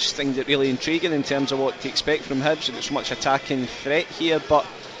 I just find it really intriguing in terms of what to expect from Hibs. There's so much attacking threat here, but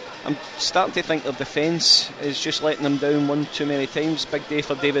I'm starting to think their defence is just letting them down one too many times. Big day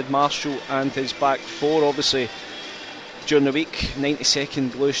for David Marshall and his back 4. Obviously, during the week.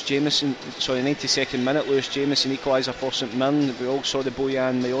 92nd minute, Lewis Jameson equaliser for St Mirren. We all saw the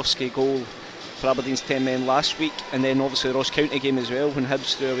Bojan Majorski goal for Aberdeen's 10 men last week, and then obviously the Ross County game as well when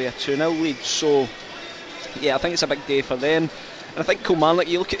Hibs threw away a 2-0 lead. So yeah, I think it's a big day for them. And I think Kilmarnock,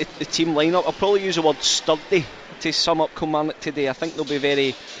 you look at the team lineup, I'll probably use the word sturdy to sum up Kilmarnock today. I think they'll be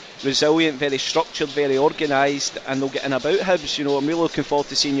very resilient, very structured, very organised, and they'll get in about Hibs. You know, I'm really looking forward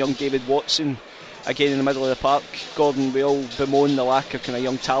to seeing young David Watson again in the middle of the park. Gordon, we all bemoan the lack of kind of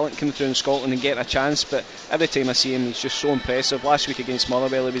young talent coming through in Scotland and getting a chance, but every time I see him he's just so impressive. Last week against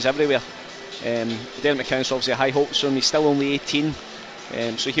Motherwell he was everywhere. Dermot McInnes obviously high hopes for him. He's still only 18,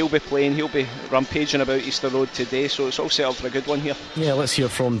 so he'll be playing, he'll be rampaging about Easter Road today, so it's all set up for a good one here. Yeah, let's hear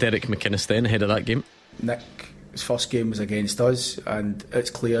from Derek McInnes then ahead of that game. Nick, his first game was against us, and it's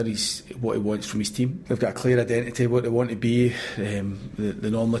clear he's what he wants from his team. They've got a clear identity what they want to be. They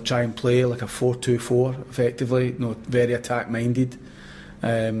normally try and play like a 4-2-4 effectively, very attack minded,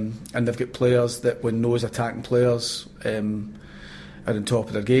 and they've got players that, when those attacking players are on top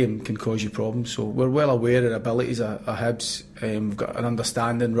of their game, can cause you problems. So we're well aware of the abilities of Hibs. We've got an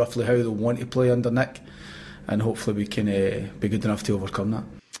understanding roughly how they want to play under Nick, and hopefully we can be good enough to overcome that.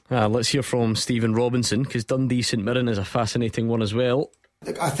 Let's hear from Stephen Robinson, because Dundee St Mirren is a fascinating one as well.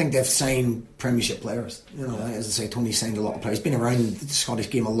 I think they've signed Premiership players. You know, as I say, Tony's signed a lot of players. He's been around the Scottish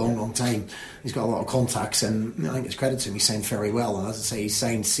game a long time. He's got a lot of contacts, and I think it's credit to him. He's signed very well, and as I say, he's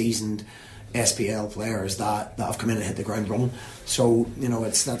signed seasoned SPL players that have come in and hit the ground running. So, you know,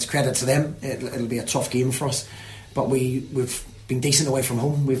 that's credit to them. It'll be a tough game for us, but we've been decent away from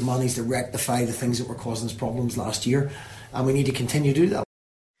home. We've managed to rectify the things that were causing us problems last year, and we need to continue to do that.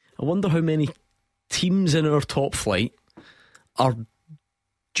 I wonder how many teams in our top flight are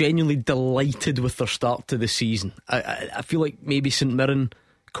genuinely delighted with their start to the season. I feel like maybe St Mirren,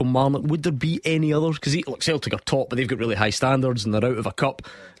 Kilmarnock. Would there be any others? Because Celtic are top, but they've got really high standards and they're out of a cup.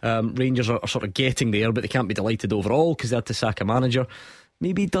 Rangers are sort of getting there, but they can't be delighted overall because they had to sack a manager.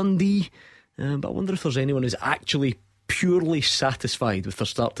 Maybe Dundee, but I wonder if there's anyone who's actually purely satisfied with their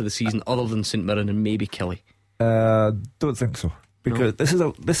start to the season other than St Mirren and maybe Kelly. Don't think so, because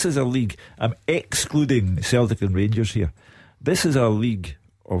this is a league. I'm excluding Celtic and Rangers here. This is a league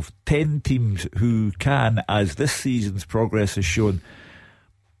of 10 teams who can, as this season's progress has shown,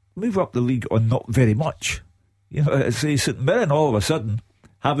 move up the league on not very much. You know, say St Mirren all of a sudden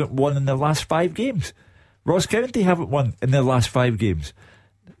haven't won in their last 5 games. Ross County haven't won in their last 5 games.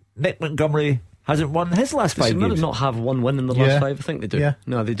 Nick Montgomery hasn't won his last 5 games. St Mirren not have one win in the last 5? I think they do. Yeah.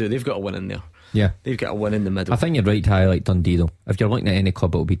 No, they do. They've got a win in there. Yeah, they've got a win in the middle. I think you're right to highlight Dundee though. If you're looking at any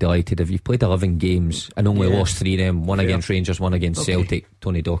club, it'll be delighted. If you've played 11 games and only lost 3 of them, one against Rangers, one against Celtic,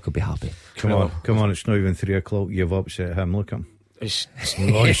 Tony Dock will be happy. Come on, it's not even 3 o'clock. You've upset him. Look at him. He's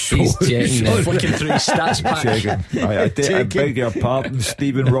flicking through his stats pack. I beg your pardon,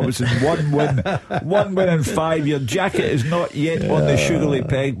 Stephen Robinson. One win in 5. Your jacket is not yet on the sugarly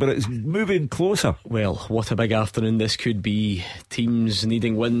peg, but it's moving closer. Well, what a big afternoon this could be. Teams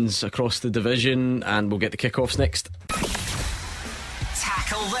needing wins across the division, and we'll get the kickoffs next.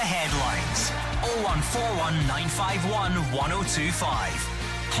 Tackle the headlines. 0141 951 1025.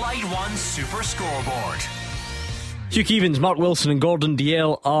 Clyde One Super Scoreboard. Hugh Keevins, Mark Wilson and Gordon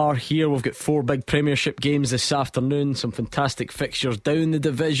Dalziel are here. We've got 4 big Premiership games this afternoon, some fantastic fixtures down the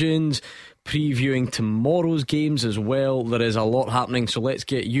divisions, previewing tomorrow's games as well. There is a lot happening, so let's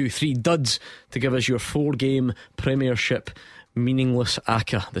get you 3 duds to give us your 4-game Premiership meaningless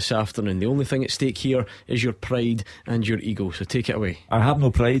ACCA this afternoon. The only thing at stake here is your pride and your ego, so take it away. I have no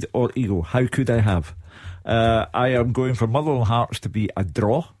pride or ego. How could I have? I am going for Motherwell Hearts to be a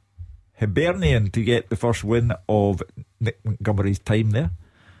draw, Hibernian to get the first win of Nick Montgomery's time there,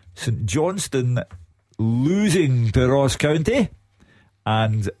 St Johnstone losing to Ross County,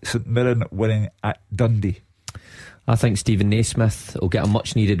 and St Mirren winning at Dundee. I think Stephen Naismith will get a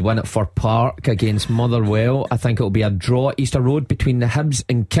much needed win at Fir Park against Motherwell. I think it will be a draw at Easter Road between the Hibs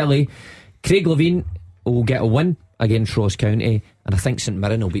and Kelly. Craig Levein will get a win against Ross County, and I think St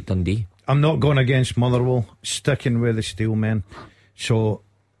Mirren will beat Dundee. I'm not going against Motherwell, sticking with the Steelmen. So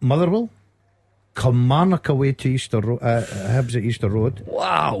Motherwell, Kilmarnock away to Hibs at Easter Road.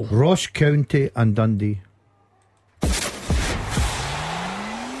 Wow. Ross County and Dundee.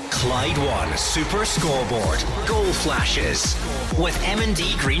 Clyde One Super Scoreboard. Goal flashes with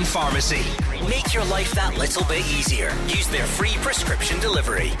M&D Green Pharmacy. Make your life that little bit easier. Use their free prescription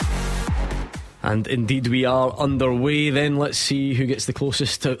delivery. And indeed we are underway then. Let's see who gets the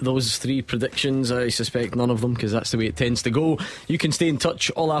closest to those 3 predictions. I suspect none of them, because that's the way it tends to go. You can stay in touch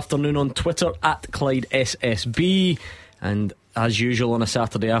all afternoon on Twitter at Clyde SSB. And as usual on a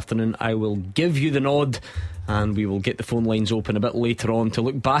Saturday afternoon, I will give you the nod, and we will get the phone lines open a bit later on to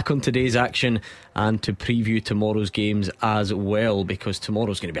look back on today's action and to preview tomorrow's games as well, because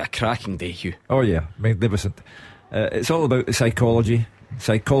tomorrow's going to be a cracking day, Hugh. Oh yeah, magnificent. It's all about the psychology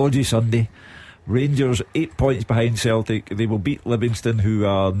Sunday. Rangers 8 points behind Celtic. They will beat Livingston, who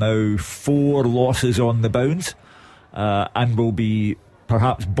are now 4 losses on the bounce, and will be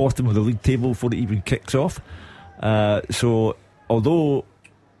perhaps bottom of the league table before it even kicks off. So although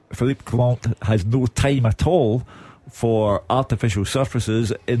Philippe Clement has no time at all for artificial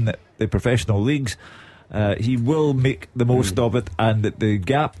surfaces in the professional leagues, he will make the most of it, and the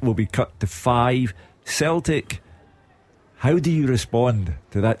gap will be cut to 5. Celtic, how do you respond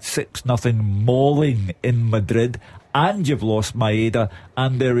to that 6-0 mauling in Madrid, and you've lost Maeda,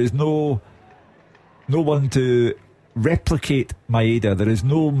 and there is no one to replicate Maeda? There is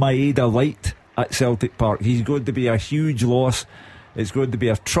no Maeda light at Celtic Park. He's going to be a huge loss. It's going to be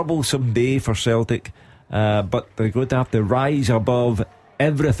a troublesome day for Celtic, but they're going to have to rise above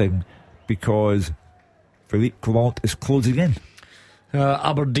everything, because Philippe Clement is closing in.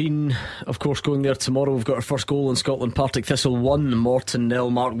 Aberdeen, of course, going there tomorrow. We've got our first goal in Scotland. Partick Thistle 1, Morton 0.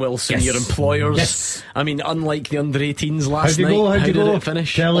 Mark Wilson, your employers. Yes. I mean, unlike the under 18s last How'd you night, go? how How'd you did go? it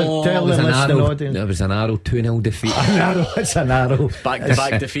finish? Tell It was the an listening arrow. audience. It was an arrow 2-0 defeat. An arrow. It's an arrow.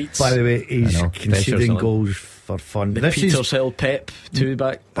 Back-to-back defeats. By the way, he's I know. conceding Pressure's on. goals for fun. The This is Peters Hill Pep, 2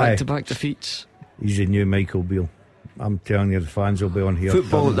 back-to-back defeats. he's a new Michael Beale. I'm telling you, the fans will be on here.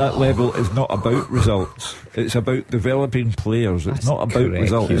 Football at that level is not about results. It's about developing players. It's not about correct,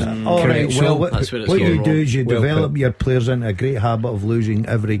 results. yeah. All right, Correct. well, That's where it's what gone you wrong. do is you Well develop put. your players into a great habit of losing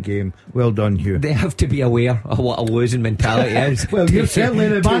every game. Well done, Hugh. They have to be aware of what a losing mentality is. Well, you're certainly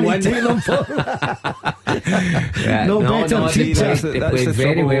the man to win. take them for. Yeah, No better they teacher. played- they played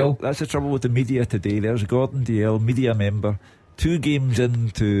very trouble. well. That's the trouble with the media today. There's Gordon Dalziel, media member, 2 games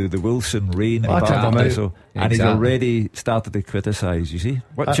into the Wilson reign in What a Partick mate. Thistle, and he's Exactly. already started to criticise. You see,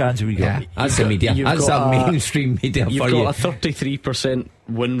 what chance have we got? Yeah, that's the media. You've That's got a a- mainstream media You've for got you. a 33%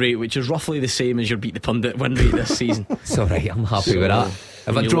 win rate, which is roughly the same as your Beat the Pundit win rate this season. It's alright, I'm happy with that.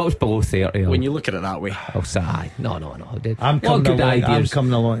 If when it you drops below 30, When you look at it that way, I'll say, no. I'm What coming good along. I'm ideas.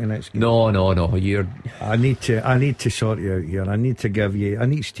 coming along to next game. No. You're. I need to sort you out here. I need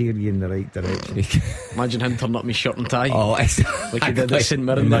to steer you in the right direction. imagine him turning up my shirt and tie, Oh, like he did at St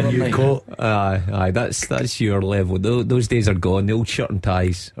Mirren the My other new night. coat. Aye, that's your level. Those days are gone. The old shirt and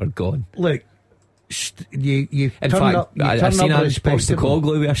ties are gone. Look, you In turn fact, up. You I turn seen up a respectable.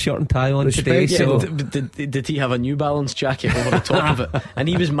 Postecoglou with a shirt and tie on today. Respectable. So Did he have a New Balance jacket over the top of it? And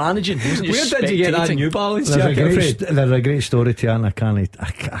he was managing. He wasn't just where did you get that spectating. New Balance There's jacket, Fred? a great story to it, and I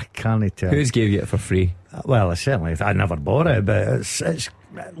can't tell. Who's gave you it for free? Well, I never bought it, but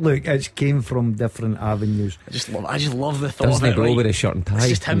it's came from different avenues. I just love the thought Doesn't of he it. go Right? with his shirt and tie? It's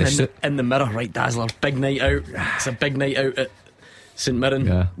just him in the suit? in the mirror, right, Dazzler? Big night out. It's a big night out at St Mirren.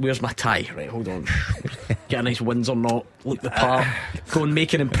 Yeah. Where's my tie? Right, hold on. Get a nice Windsor knot. Look the part. Go and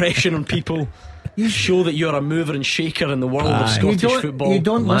make an impression on people. You show that you're a mover and shaker in the world of Scottish football. You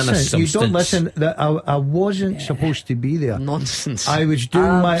don't Man of listen. You don't substance. listen. That I wasn't supposed to be there. Nonsense. I was doing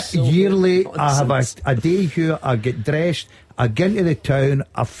Absolute my yearly. I have nonsense. a day here. I get dressed. I get into the town.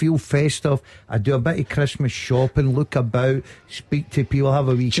 I feel festive. I do a bit of Christmas shopping. Look about. Speak to people. Have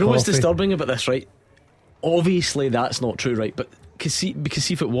a wee. Do you know what's coffee. disturbing about this, right? Obviously that's not true, right? But see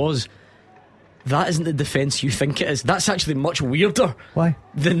if it was, that isn't the defence you think it is. That's actually much weirder. Why?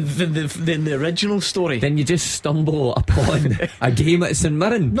 Than the original story. Then you just stumble upon a game at St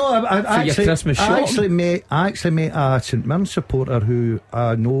Mirren. No, I For your Christmas shop? actually met a St Mirren supporter who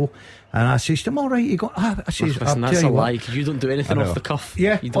I know, and I says to him, "All right, you go." I says, Listen, "I'll that's tell a you what." lie. You don't do anything I know. off the cuff.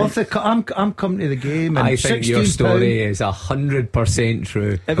 Yeah, You don't. off the I'm coming to the game. And I think your £16, story is 100%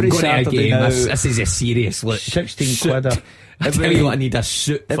 true. Every I'm going to a Saturday game. now- This is a serious look. 16 quid. I tell you what, I need a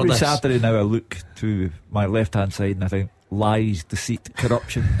suit for Every this. Saturday now I look to my left hand side and I think lies, deceit,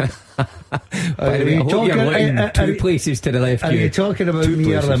 corruption. By the way, I hope talking- you're looking are two you- places to the left. Are you Hugh. talking about Two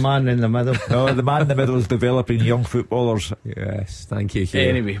me or the places. man in the middle? No, the man in the middle is developing young footballers. Yes, thank you, Hugh.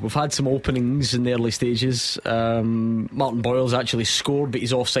 Anyway, we've had some openings in the early stages. Martin Boyle's actually scored, but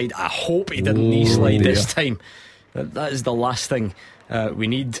he's offside. I hope he didn't knee slide this time. That is the last thing we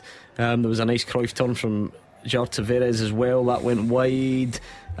need. There was a nice Cruyff turn from Jar Tavares as well. That went wide.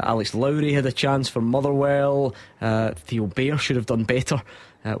 Alex Lowry had a chance for Motherwell. Theo Bayer should have done better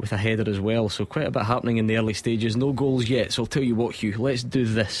with a header as well. So quite a bit happening in the early stages. No goals yet. So I'll tell you what, Hugh, let's do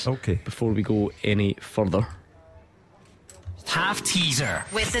this before we go any further. Half teaser.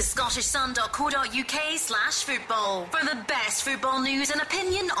 With the scottishsun.co.uk/football for the best football news and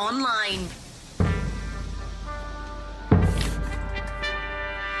opinion online.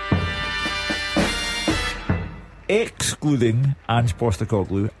 excluding Ange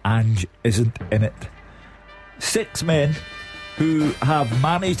Postecoglou, Ange isn't in it. 6 men who have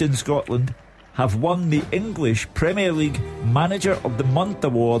managed in Scotland have won the English Premier League Manager of the Month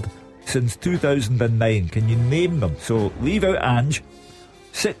award since 2009. Can you name them? So leave out Ange.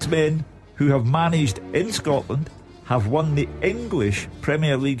 6 men who have managed in Scotland have won the English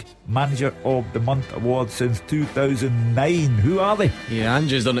Premier League Manager of the Month award since 2009. Who are they? Yeah,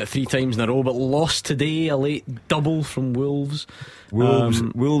 Ange's done it 3 times in a row, but lost today, a late double from Wolves.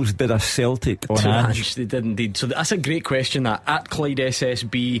 Wolves did a Celtic on Ange. They did indeed. So that's a great question, that. At Clyde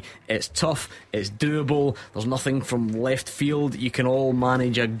SSB, it's tough, it's doable, there's nothing from left field. You can all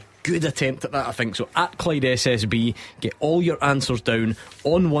manage a good attempt at that, I think. So at Clyde SSB, get all your answers down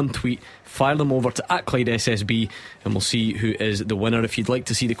on one tweet, fire them over to at Clyde SSB, and we'll see who is the winner. If you'd like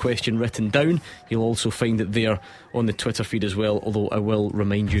to see the question written down, you'll also find it there on the Twitter feed as well, although I will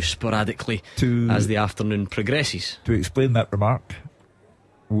remind you sporadically as the afternoon progresses. To explain that remark,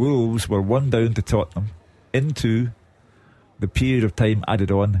 Wolves were 1 down to Tottenham into the period of time added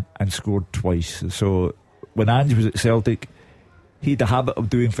on and scored twice. So when Ange was at Celtic, he had a habit of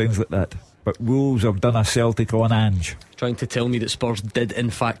doing things like that. But Wolves have done a Celtic on Ange. Trying to tell me that Spurs did in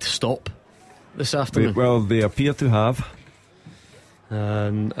fact stop this afternoon? They appear to have.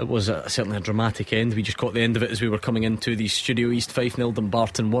 It was certainly a dramatic end. We just caught the end of it as we were coming into the studio. East Fife 0,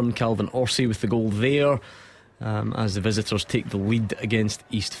 Dumbarton 1. Calvin Orsi with the goal there, as the visitors take the lead against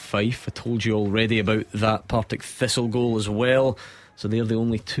East Fife. I told you already about that Partick Thistle goal as well. So they're the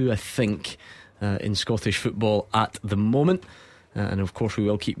only 2, I think, in Scottish football at the moment. And of course we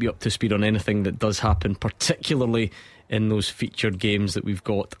will keep you up to speed on anything that does happen, particularly in those featured games that we've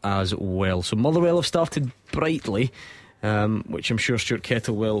got as well. So Motherwell have started brightly, which I'm sure Stuart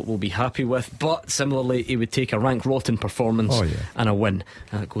Kettlewell will be happy with, but similarly he would take a rank rotten performance and a win.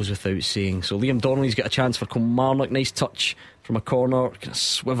 That goes without saying. So Liam Donnelly's got a chance for Kilmarnock. Nice touch from a corner, kind of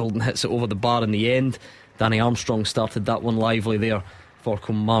swiveled and hits it over the bar in the end. Danny Armstrong started that one lively there for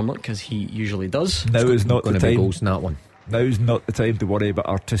Kilmarnock, as he usually does. Now is not the time. Goals in that one. Now's not the time to worry about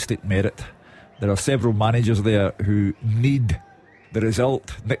artistic merit. There are several managers there who need the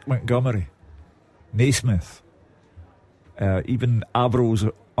result. Nick Montgomery, Naismith, even Avrill's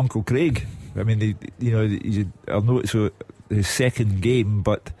Uncle Craig. I mean, I'll know it's his second game,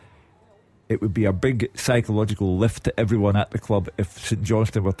 but it would be a big psychological lift to everyone at the club if St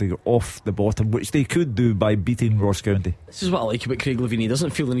Johnstone were to go off the bottom, which they could do by beating Ross County. This is what I like about Craig Levein. He doesn't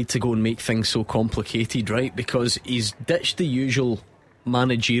feel the need to go and make things so complicated, right? Because he's ditched the usual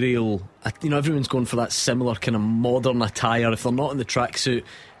managerial, everyone's going for that similar kind of modern attire. If they're not in the tracksuit,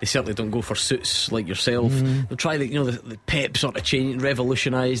 they certainly don't go for suits like yourself. They'll try the Pep sort of change,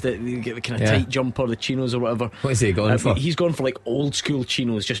 revolutionised it. They get the kind of tight jumper, the chinos or whatever. What is he going for? He's gone for like old school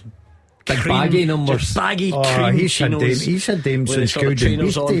chinos, just big baggy numbers, baggy cream chinos. He's had them since Gordon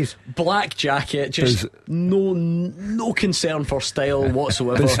days. Black jacket, just no concern for style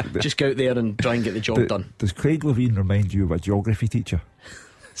whatsoever. Just go out there and try and get the job done. Does Craig Levein remind you of a geography teacher?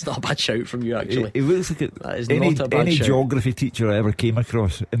 It's not a bad shout from you, actually. It looks like that is any, not a bad any shout. geography teacher I ever came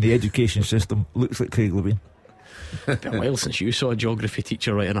across in the education system looks like Craig Levein. It's been a while since you saw a geography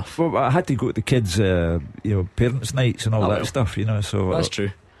teacher, right enough. Well, I had to go to the kids' parents' nights and all that stuff, so that's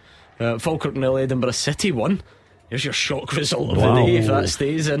true. Falkirk 0, Edinburgh City 1. Here's your shock result of the day. If that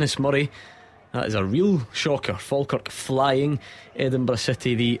stays, Ennis Murray, that is a real shocker. Falkirk flying, Edinburgh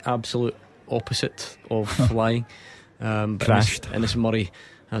City the absolute opposite of flying. Crashed. Ennis Murray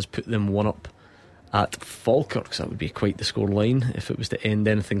has put them 1 up at Falkirk, so that would be quite the score line if it was to end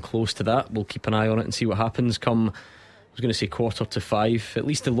anything close to that. We'll keep an eye on it and see what happens come, I was going to say 4:45. At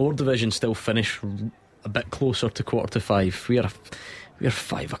least the lower division still finish a bit closer to 4:45. We're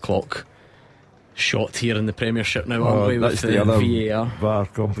 5 o'clock shot here in the Premiership now, aren't we? That's with the other VAR VAR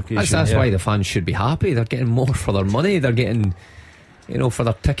complication. That's why the fans should be happy. They're getting more for their money. They're getting, for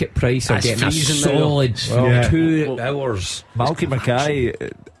their ticket price, they're getting a solid 2 hours. Malky Mackay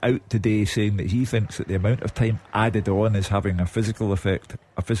out today saying that he thinks that the amount of time added on is having a physical effect,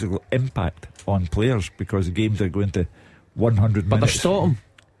 a physical impact on players, because the games are going to 100 minutes. But they're stopping.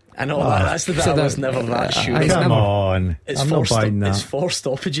 I know that's the I was never that sure. Come on, I'm not buying that. It's 4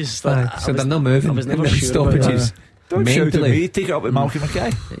 stoppages. So they're not moving. I was never sure stoppages. Don't shout at me. Take it up with Malky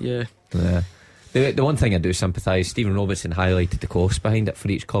Mackay. Yeah. The one thing I do sympathise, Stephen Robertson highlighted the costs behind it for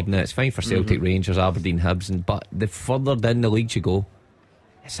each club. Now it's fine for Celtic, Rangers, Aberdeen, Hibs, but the further down the leagues you go,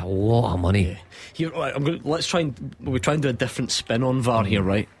 it's a lot of money. Here, we're trying to do a different spin on VAR here,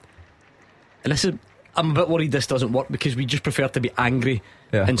 right? And this is, I'm a bit worried this doesn't work, because we just prefer to be angry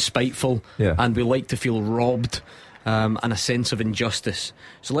and spiteful, and we like to feel robbed, and a sense of injustice.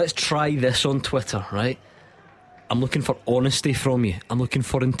 So let's try this on Twitter, right? I'm looking for honesty from you. I'm looking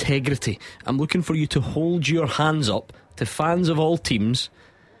for integrity. I'm looking for you to hold your hands up to fans of all teams.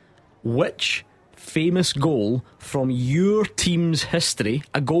 Which famous goal from your team's history,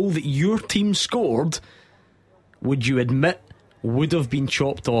 a goal that your team scored, would you admit would have been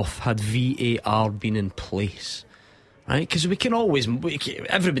chopped off had VAR been in place? Right? Because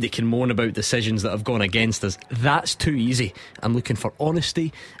everybody can moan about decisions that have gone against us. That's too easy. I'm looking for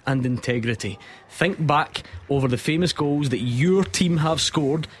honesty and integrity. Think back over the famous goals that your team have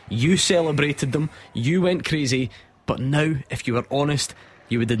scored. You celebrated them, you went crazy, but now, if you were honest,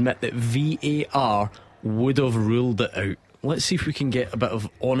 you would admit that VAR would have ruled it out. Let's see if we can get a bit of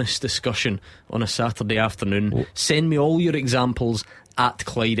honest discussion on a Saturday afternoon. Send me all your examples at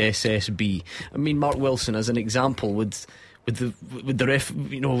Clyde SSB. I mean, Mark Wilson, as an example, with the ref,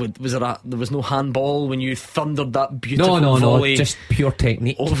 there was no handball when you thundered that beautiful volley. No, just pure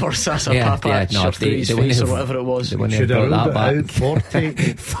technique over Sasa Papa, shoved in his face or whatever it was. They should have ruled it out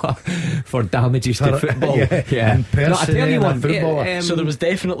for damages to football. Yeah. No, I tell you what, so there was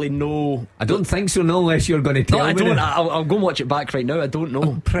definitely no. I don't think so. No, unless you're going to tell me. No, I don't. I'll go and watch it back right now. I don't know.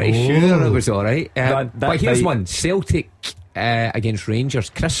 I'm pretty sure it was alright. But here's one: Celtic against Rangers.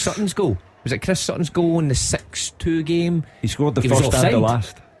 Chris Sutton's goal. Was it Chris Sutton's goal in the 6-2 game? He scored the first and the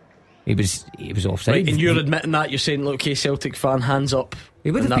last. He was offside. Right, and you're admitting that. You're saying, look, okay, Celtic fan, hands up. He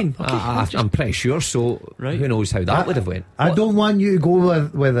would have been. Okay, I'm pretty sure. So right. Who knows how that would have went? I don't want you to go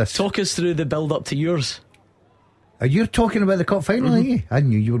with this. Talk us through the build up to yours. Are you talking about the cup final? I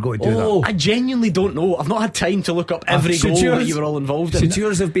knew you were going to do that. I genuinely don't know. I've not had time to look up every goal that you were all involved in. Should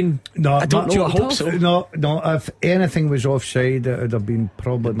yours have been? No, I don't know. I hope so. No. If anything was offside, it would have been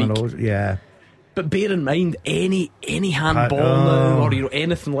probably Monroe's. Yeah. But bear in mind, any handball now, or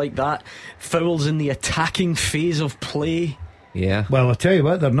anything like that, fouls in the attacking phase of play. Yeah. Well, I'll tell you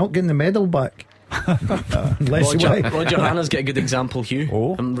what, they're not getting the medal back. Roger Hannah's got a good example,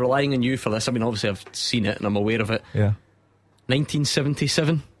 Hugh. I'm relying on you for this. I mean, obviously I've seen it and I'm aware of it. Yeah.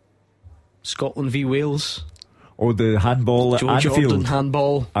 1977, Scotland v Wales. Oh, the handball at Anfield. Jordan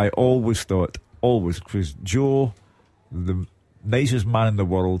handball. I always thought, because Joe, the nicest man in the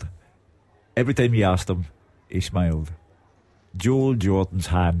world, every time you asked him, he smiled. Joel Jordan's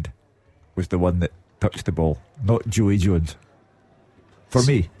hand was the one that touched the ball, not Joey Jones. For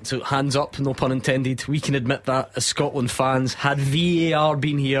me. So hands up, no pun intended. We can admit that as Scotland fans. Had VAR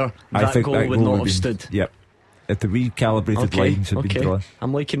been here, that goal would not have stood. Yep. If the recalibrated lines had been drawn.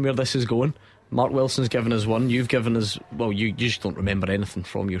 I'm liking where this is going. Mark Wilson's given us one. You've given us, well, you just don't remember anything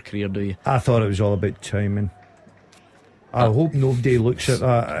from your career, do you? I thought it was all about timing. I hope nobody looks at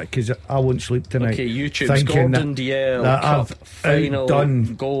that, because I won't sleep tonight. Okay, YouTube's Gordon Dalziel Cup final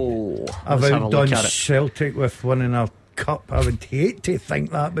goal. I've outdone Celtic with winning a cup. I would hate to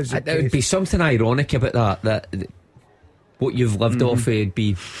think that was the case. There would be something ironic about that what you've lived off would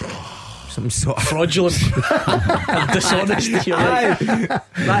be some sort of fraudulent and dishonest.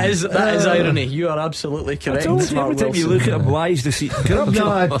 That is irony. You are absolutely correct. Every time you look at him, lies deceit. Not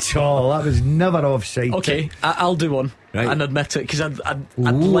at all. That was never offside. Okay, I'll do one and admit it, because I'd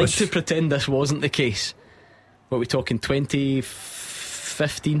like to pretend this wasn't the case. What are we talking,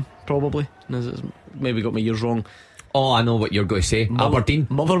 2015 probably? Maybe got my years wrong. Oh, I know what you're going to say. Aberdeen.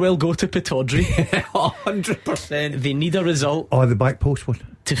 Motherwell go to Pittodrie. 100%. They need a result. Oh, the back post one.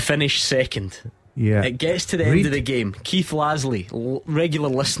 To finish second. Yeah. It gets to the end of the game. Keith Lasley, regular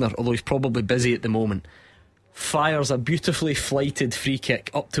listener, although he's probably busy at the moment, fires a beautifully flighted free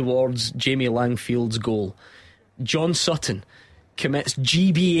kick up towards Jamie Langfield's goal. John Sutton commits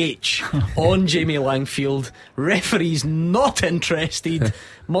GBH on Jamie Langfield. Referee's not interested.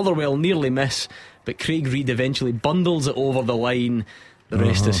 Motherwell nearly miss, but Craig Reid eventually bundles it over the line. The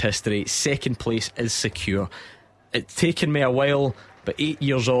rest is history. Second place is secure. It's taken me a while, but 8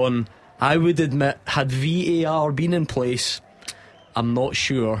 years on, I would admit, had VAR been in place, I'm not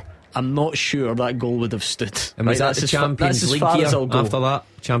sure that goal would have stood. And was that the Champions League year after that?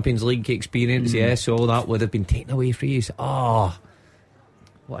 Champions League experience, so that would have been taken away for you.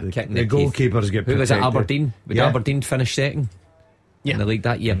 What a kick in the goalkeepers get protected. Who was at Aberdeen? Would Aberdeen finish second in the league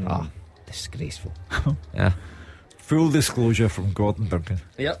that year? Disgraceful. Yeah. Full disclosure from Gordon Duncan.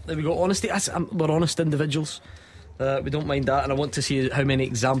 Yep, there we go. Honesty. We're honest individuals. We don't mind that, and I want to see how many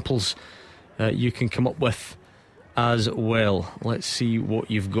examples you can come up with as well. Let's see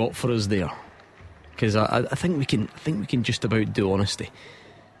what you've got for us there, because I think we can just about do honesty.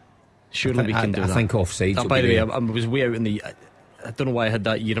 Surely we can do that. I think offsides. By the way, I was way out in the. I don't know why I had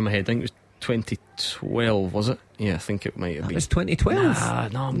that year in my head. I think it was 2012, was it? Yeah, I think it might have been. It was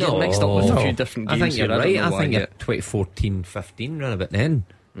 2012. No, I'm getting mixed up with a few different games. I think you're right. I think 2014-15 ran a bit then.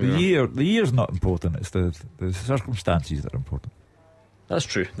 The year's not important. It's the circumstances that are important. That's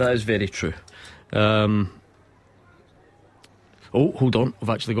true. That is very true. Oh, hold on. We've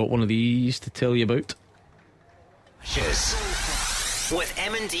actually got one of these to tell you about. With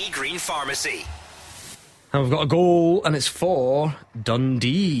M&D Green Pharmacy. And we've got a goal, and it's for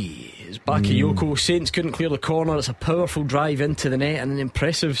Dundee. It's Bakayoko. Saints couldn't clear the corner. It's a powerful drive into the net, and an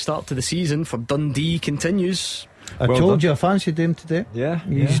impressive start to the season for Dundee continues. I told you I fancied him today. Yeah.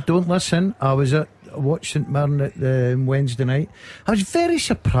 Don't listen. I was at watch St Mirren at the Wednesday night. I was very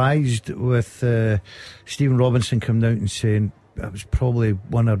surprised with Stephen Robinson coming out and saying it was probably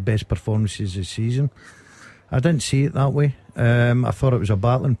one of our best performances this season. I didn't see it that way. I thought it was a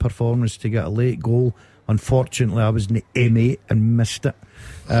battling performance to get a late goal. Unfortunately, I was in the M8 and missed it.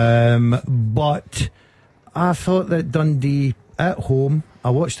 But I thought that Dundee at home, I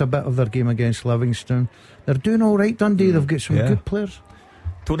watched a bit of their game against Livingston. They're doing all right, Dundee. They've got some good players.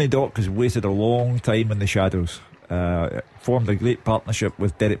 Tony Dock has waited a long time in the shadows. Formed a great partnership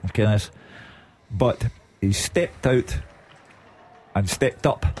with Derek McInnes, but he stepped out and stepped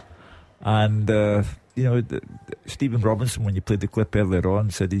up. And Stephen Robinson, when you played the clip earlier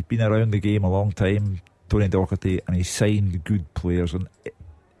on, said he's been around the game a long time, Tony Docherty, and he's signed good players. And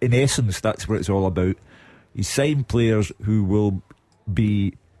in essence, that's what it's all about. He's signed players who will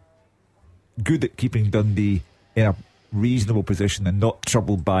be good at keeping Dundee in a reasonable position and not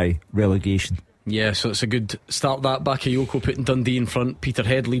troubled by relegation. Yeah, so it's a good start, that. Bakayoko putting Dundee in front.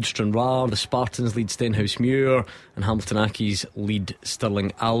 Peterhead lead Stranraer, the Spartans lead Stenhousemuir, and Hamilton Accies lead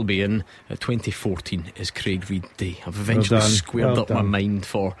Stirling Albion. 2014 is Craig Reid Day. I've eventually squared up my mind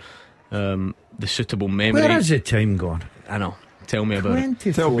for the suitable memory. Where has the time gone? I know. Tell me about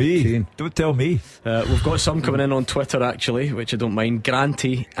it. Tell me. Don't tell me. We've got some coming in on Twitter, actually, which I don't mind.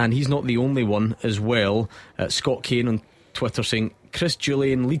 Granty, and he's not the only one as well. Scott Kane on Twitter saying Chris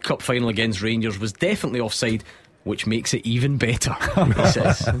Julian League Cup final against Rangers was definitely offside, which makes it even better. He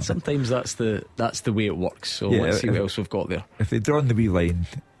says, and sometimes that's the way it works. So let's see what else we've got there. If they'd drawn the wee line,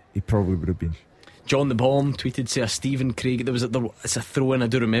 he probably would have been. John the Bomb tweeted, say a Stephen Craig. It's a throw in. I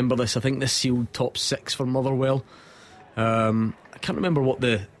do remember this. I think this sealed top 6 for Motherwell. I can't remember what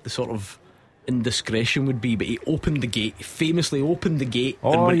the sort of indiscretion would be, but he famously opened the gate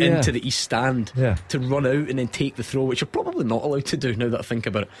and went into the east stand to run out and then take the throw, which you're probably not allowed to do now that I think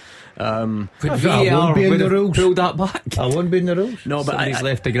about it. Would VAR be in the rules? Pulled that back? I won't be in the rules. No, but somebody's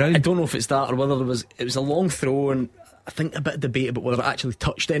left the ground. I don't know if it's that or whether it was a long throw, and I think a bit of debate about whether it actually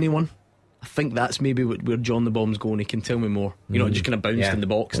touched anyone. I think that's maybe where John the Bomb's going. He can tell me more. Just kind of bounced in the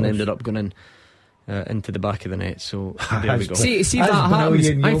box and ended up going in into the back of the net. So there we go. See if that happens,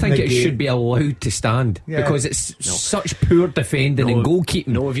 I think it should be allowed to stand because it's such poor defending and goalkeeping.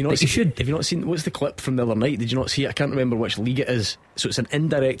 No, have you not seen what's the clip from the other night? Did you not see it? I can't remember which league it is. So it's an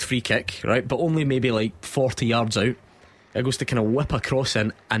indirect free kick, right? But only maybe like 40 yards out. It goes to kind of whip across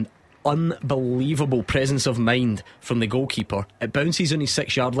in, and unbelievable presence of mind from the goalkeeper. It bounces on his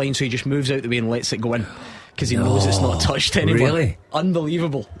 6-yard line, so he just moves out the way and lets it go in because he knows it's not touched anyone. Really?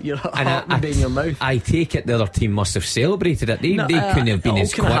 Unbelievable. You're heart in your mouth. I take it the other team must have celebrated it. They couldn't have been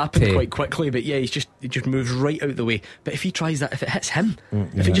as quick. It happened quite quickly, but he just moves right out the way. But if he tries that, if it hits him,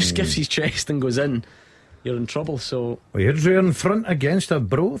 if he just skiffs his chest and goes in, you're in trouble. So Airdrie in front against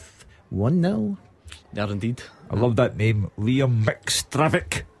Arbroath 1-0. They are indeed. I love that name, Liam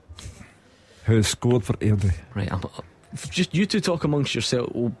McStravick, who has scored for Airdrie. Right, just you two talk amongst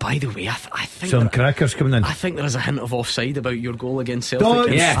yourselves. Oh, by the way, I think some crackers coming in. I think there is a hint of offside about your goal against Celtic.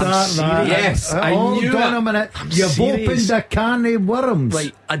 Don't start that. Yes, I knew it. A minute. You've opened a can of worms.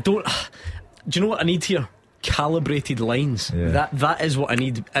 Right, do you know what I need here? Calibrated lines. That is what I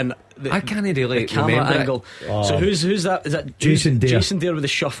need. And I can't really the camera angle. So who's that? Is that Jason Dare? Jason Dare with the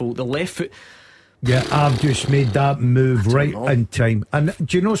shuffle, the left foot. Yeah, I've just made that move in time. And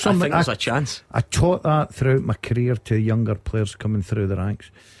do you know something? I think there's a chance. I taught that throughout my career to younger players coming through the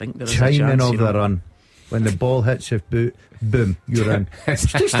ranks. I think there is a chance. Timing of the run. When the ball hits your boot, boom, you're in. It's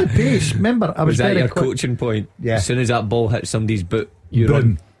just the pace. Remember, I was that very your quick. coaching point? Yeah. As soon as that ball hits somebody's boot, you're boom,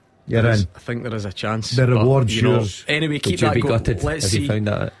 in. You're in. I think there is a chance. The reward's yours. Anyway, keep that going. Gutted Let's if see. you found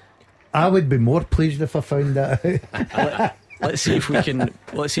that out. I would be more pleased if I found that out. Let's see if we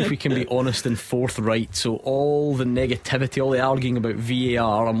can be honest and forthright. So all the negativity, all the arguing about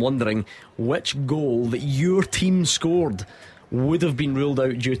VAR, I'm wondering which goal that your team scored would have been ruled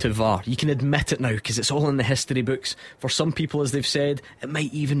out due to VAR. You can admit it now because it's all in the history books. For some people, as they've said, it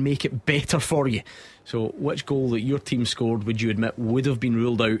might even make it better for you. So which goal that your team scored would you admit would have been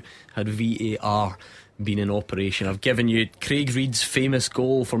ruled out had VAR been in operation? I've given you Craig Reid's famous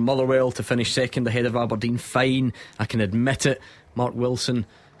goal for Motherwell to finish second ahead of Aberdeen. Fine, I can admit it. Mark Wilson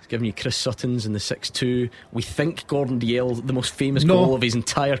He's giving you Chris Sutton's in the 6-2. We think Gordon Dalziel, the most famous goal of his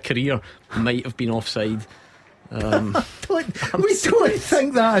entire career, might have been offside. We don't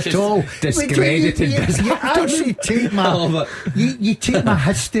think that at all. Discredited. You actually take you take my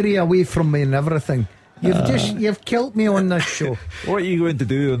history away from me and everything. You've killed me on this show. What are you going to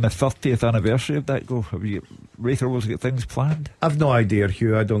do on the 30th anniversary of that goal? Have you Wraitherwell's got things planned? I've no idea,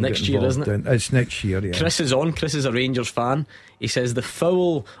 Hugh. I don't next get year, involved isn't it? It's next year, yeah. Chris is on. Chris is a Rangers fan. He says the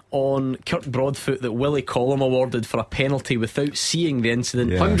foul on Kirk Broadfoot that Willie Collum awarded for a penalty without seeing the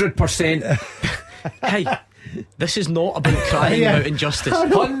incident. 100%. Hey, this is not about crying about injustice.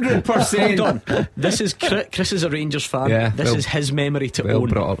 100%. Hold on. This is Chris is a Rangers fan. Yeah, this is his memory to well own.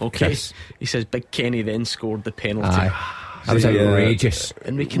 brought up, okay, Chris. He says Big Kenny then scored the penalty. That was outrageous.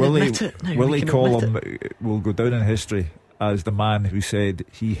 And we can admit it now. Willie Collum will go down in history as the man who said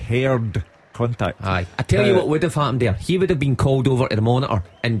he heard contact. I tell you what would have happened there. He would have been called over to the monitor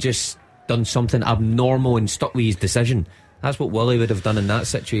and just done something abnormal and stuck with his decision. That's what Willie would have done in that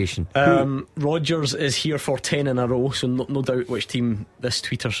situation. Rogers is here for 10 in a row, so no doubt which team this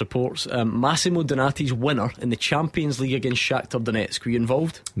tweeter supports. Massimo Donati's winner in the Champions League against Shakhtar Donetsk. Were you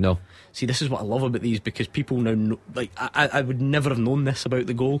involved? No. See, this is what I love about these, because people now know, like, I would never have known this about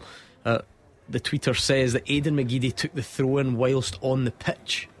the goal. The tweeter says that Aidan McGeady took the throw-in whilst on the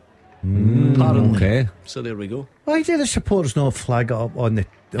pitch. Apparently. Okay. So there we go. Why do the supporters not flag it up on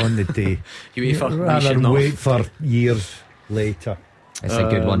the day? rather than wait for years later. It's a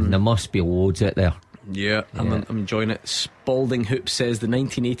good one. There must be loads out there. Yeah, I'm enjoying it. Spalding Hoop says the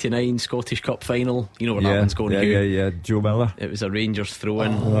 1989 Scottish Cup final. You know where that one's going. Yeah. Joe Miller. It was a Rangers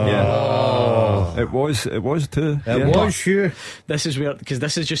throw-in. It was too. It was you. This is where, because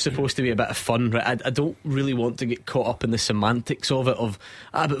this is just supposed to be a bit of fun, right? I don't really want to get caught up in the semantics of it.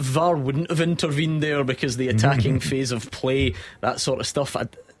 But VAR wouldn't have intervened there because the attacking phase of play, that sort of stuff.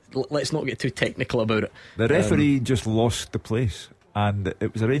 Let's not get too technical about it. The referee just lost the place, and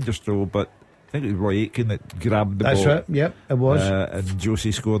it was a Rangers throw, but I think it was Roy Aitken that grabbed the ball. That's right, yep, it was. And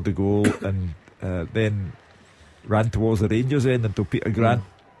Josie scored the goal and then ran towards the Rangers end until Peter Grant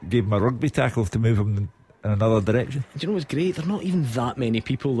gave him a rugby tackle to move him in another direction. Do you know what's great? There are not even that many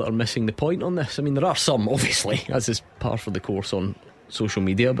people that are missing the point on this. I mean, there are some, obviously, as is par for the course on social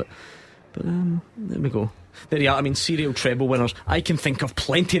media, but there we go. There you are. I mean, serial treble winners. I can think of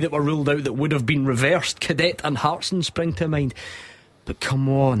plenty that were ruled out that would have been reversed. Cadet and Hartson spring to mind. But come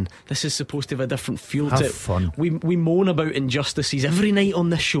on, this is supposed to have a different feel to it. Have fun. We moan about injustices every night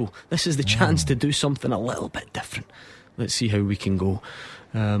on this show. This is the chance to do something a little bit different. Let's see how we can go.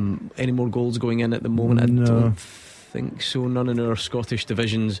 Any more goals going in at the moment? No. I don't think so. None in our Scottish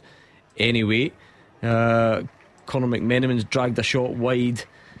divisions anyway. Conor McMenamin's dragged a shot wide.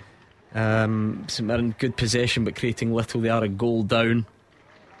 St Mirren good possession but creating little. They are a goal down.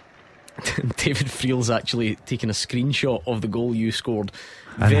 David Friel's actually taken a screenshot of the goal you scored.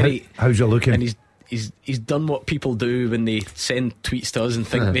 How's it looking? And he's done what people do when they send tweets to us and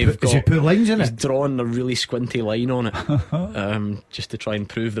think they've got. Has he put lines in he's it? drawn a really squinty line on it, just to try and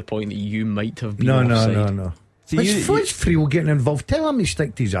prove the point that you might have been offside. No. What's Friel getting involved? Tell him to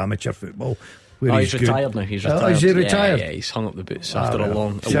stick to his amateur football. He's retired now. He's retired. Is he retired? Yeah, he's hung up the boots after a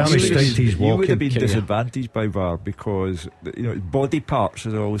long. He would have been disadvantaged by VAR because body parts,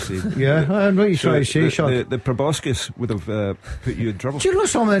 as I always say. Yeah, I know what you're trying to say, Sean. The proboscis would have put you in trouble. Do you know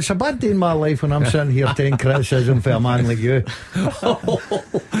something? It's a bad day in my life when I'm sitting here taking criticism for a man like you. What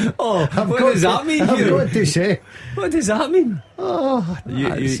does that mean? I've got to say. What does that mean?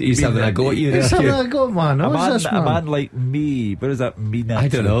 He's having a go at you. He's having a go, man. A man like me. What does that mean? I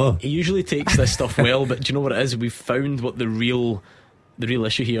don't know. He usually takes this stuff well, but do you know what it is? We've found what the real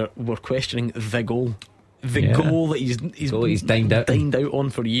issue here. We're questioning the goal. Goal that he's dined out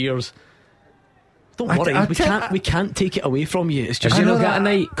on for years. Don't worry, we can't take it away from you. It's just you got a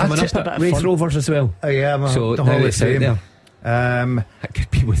night coming up at Raith Rovers as well. Yeah, so the now Hall of it's out Fame. there. It could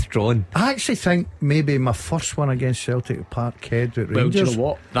be withdrawn. I actually think maybe my first one against Celtic at Parkhead at Rangers. Well, do you know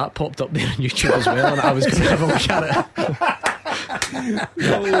what? That popped up there on YouTube as well, and I was going to have a look at it.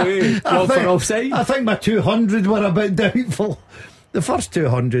 No way. For offside. I think my 200 were a bit doubtful. The first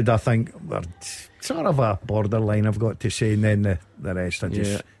 200 I think were sort of a borderline, I've got to say, and then the rest are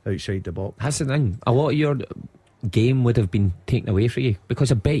just outside the box. That's the thing. A lot of your game would have been taken away from you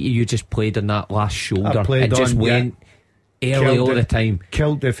because I bet you just played on that last shoulder and just went early all the time.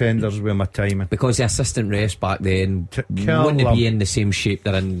 Killed defenders with my timing. Because the assistant refs back then wouldn't be in the same shape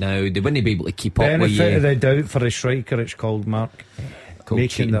they're in now. They wouldn't be able to keep up with you. Benefit of the doubt for a striker, it's called, Mark.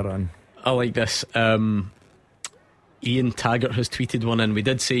 Making the run. I like this. Ian Taggart has tweeted one in. We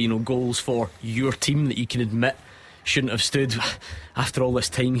did say, goals for your team that you can admit shouldn't have stood. After all this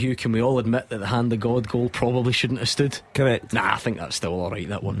time, Hugh, can we all admit that the hand of God goal probably shouldn't have stood? Correct. Nah, I think that's still alright,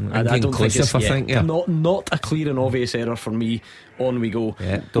 that one. I don't think it's not a clear and obvious error for me. On we go.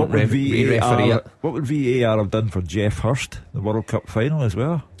 Yeah, don't referee it. What would VAR have done for Jeff Hurst, the World Cup final as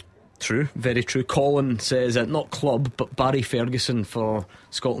well? True, very true. Colin says not club, but Barry Ferguson for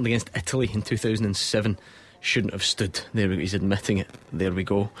Scotland against Italy in 2007 shouldn't have stood. There we go. He's admitting it. There we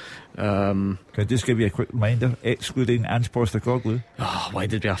go. Can I just give you a quick reminder, excluding Ange Postecoglou? Why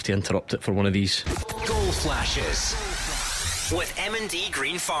did we have to interrupt it for one of these? Goal flashes with M&D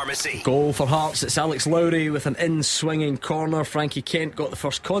Green Pharmacy. Goal for Hearts. It's Alex Lowry with an in-swinging corner. Frankie Kent got the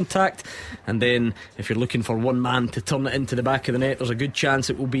first contact, and then if you're looking for one man to turn it into the back of the net, there's a good chance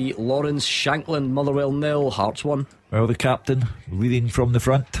it will be Lawrence Shankland. Motherwell 0, Hearts 1. Well, the captain leading from the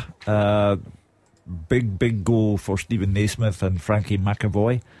front. Big goal for Stephen Naismith and Frankie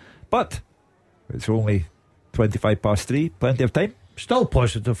McAvoy, but it's only 3:25, plenty of time. Still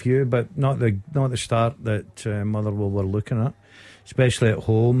positive, Hugh, but not the start that Motherwell were looking at, especially at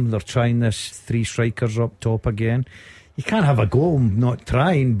home. They're trying this 3 strikers up top again. You can't have a goal not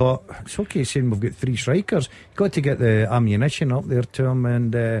trying, but it's okay saying we've got 3 strikers. You've got to get the ammunition up there to them,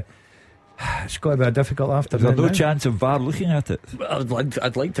 and it's got to be a difficult afternoon. There's no chance of VAR looking at it.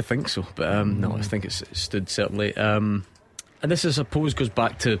 I'd like to think so, but no, I think it stood certainly. And this, I suppose, goes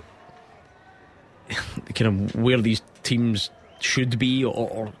back to kind of where these teams should be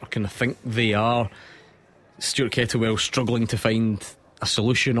or kind of think they are. Stuart Kettlewell struggling to find a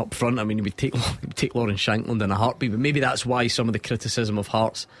solution up front. I mean, he would take Lawrence Shankland in a heartbeat, but maybe that's why some of the criticism of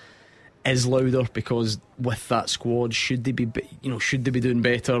Hearts is louder, because with that squad, should they be doing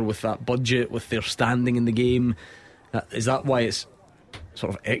better with that budget, with their standing in the game? Is that why it's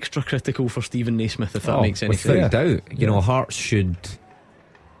sort of extra critical for Stephen Naismith, if that makes any sense? Without doubt, Hearts should,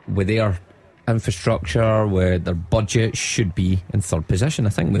 with their infrastructure, where their budget, should be in third position. I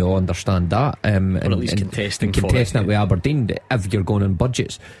think we all understand that, or at least contesting it with Aberdeen if you're going on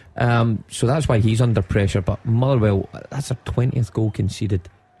budgets. So that's why he's under pressure. But Motherwell, that's their 20th goal conceded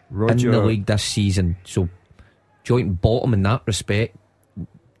in the league this season, so joint bottom in that respect.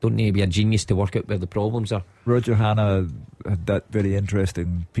 Don't need to be a genius to work out where the problems are. Roger Hanna had that very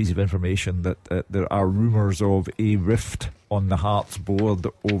interesting piece of information that there are rumours of a rift on the Hearts board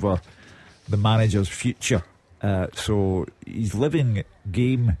over the manager's future. So he's living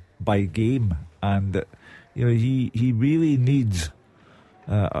game by game, and he really needs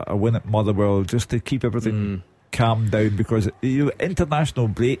a win at Motherwell just to keep everything calm down, because international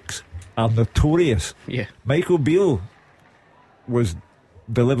breaks are notorious. Michael Beale was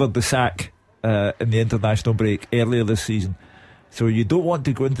delivered the sack in the international break earlier this season, so you don't want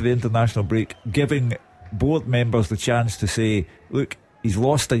to go into the international break giving board members the chance to say, look, he's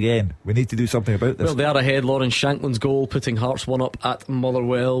lost again, we need to do something about this. Well, they are ahead. Lawrence Shankland's goal putting Hearts 1 up at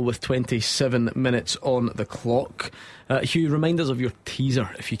Motherwell with 27 minutes on the clock. Hugh, remind us of your teaser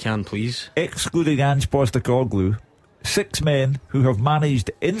if you can, please. Excluding Ange Postecoglou, 6 men who have managed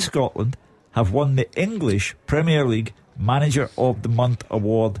in Scotland have won the English Premier League Manager of the Month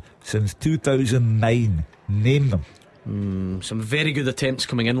award since 2009. Name them. Some very good attempts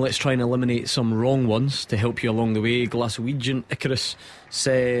coming in. Let's try and eliminate some wrong ones to help you along the way. Glaswegian Icarus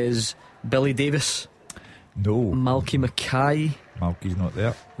says Billy Davis. No. Malky Mackay. Malky's not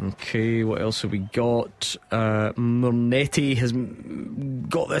there. Okay, what else have we got? Murnetti has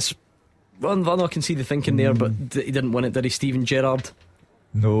got this. Well, I can see the thinking there, but he didn't win it, did he? Stephen Gerrard?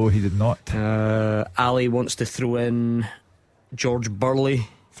 No, he did not. Ali wants to throw in George Burley.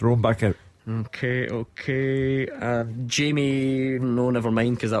 Throw him back out. Okay. Jamie, no, never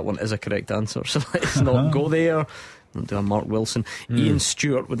mind, because that one is a correct answer, so let's not go there. I'll do a Mark Wilson. Ian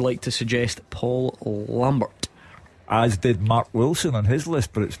Stewart would like to suggest Paul Lambert, as did Mark Wilson on his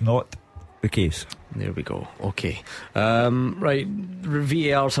list, but it's not the case. There we go. Okay. Right,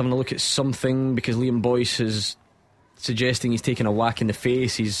 VAR's having a look at something, because Liam Boyce is suggesting he's taking a whack in the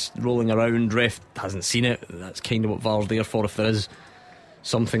face. He's rolling around. Ref hasn't seen it. That's kind of what VAR's there for, if there is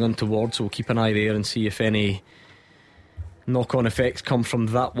something untoward, so we'll keep an eye there and see if any knock-on effects come from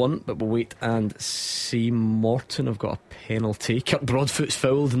that one. But we'll wait and see. Morton have got a penalty. Kirk Broadfoot's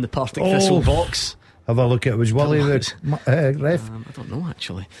fouled in the Partick Thistle box. Have a look at it. Was Wally the ref? I don't know,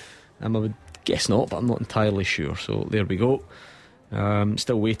 actually. I would guess not, but I'm not entirely sure. So there we go.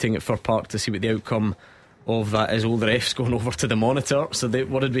 Still waiting at Fir Park to see what the outcome of that is. All the refs going over to the monitor. So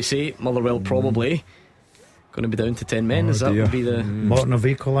what did we say? Motherwell probably going to be down to 10 men. Is that would be the Morton have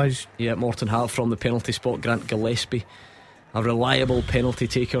equalised? Yeah, Morton have from the penalty spot. Grant Gillespie, a reliable penalty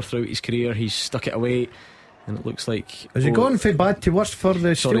taker throughout his career, he's stuck it away. And it looks like is it going from bad to worse for the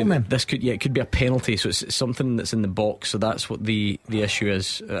Steelmen? This could it could be a penalty, so it's something that's in the box. So that's what the issue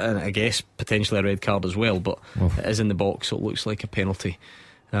is, and I guess potentially a red card as well. But it is in the box, so it looks like a penalty.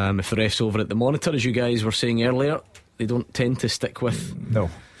 If the ref's over at the monitor, as you guys were saying earlier, they don't tend to stick with. No.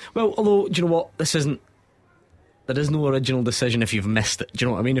 Well, although, do you know what? There is no original decision if you've missed it. Do you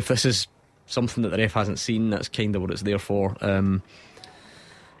know what I mean? If this is something that the ref hasn't seen, that's kind of what it's there for.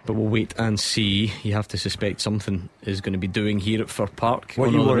 But we'll wait and see. You have to suspect something is going to be doing here at Fir Park.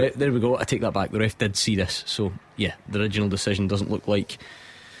 There we go. I take that back. The ref did see this. So, yeah, the original decision doesn't look like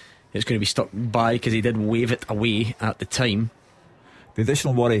it's going to be stuck by, because he did wave it away at the time. The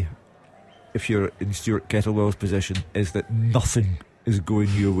additional worry, if you're in Stuart Kettlewell's position, is that nothing is going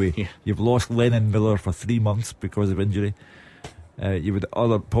your way. Yeah. You've lost Lennon Miller for 3 months because of injury. You had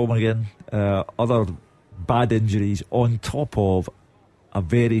other Palmer other bad injuries on top of a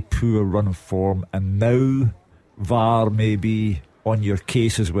very poor run of form, and now VAR may be on your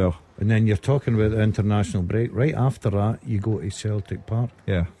case as well. And then you're talking about the international break. Right after that, you go to Celtic Park.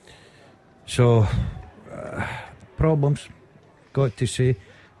 Yeah. So, problems, got to say.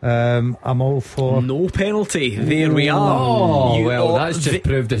 I'm all for no penalty. There we are. Oh, well, that's just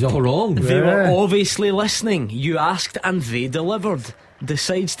proved us all wrong. They were obviously listening. You asked and they delivered.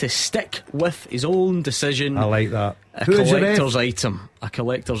 Decides to stick with his own decision. I like that. A collector's item. I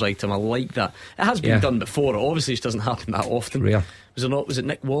like that. It has been done before. Obviously it doesn't happen that often. Rare. Was it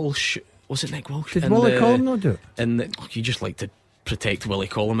Nick Walsh? Did Willie Collum not do it? And you just like to protect Willie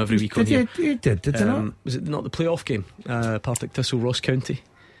Collum every week on here. You did you not? Was it not the playoff game? Partick Thistle, Ross County.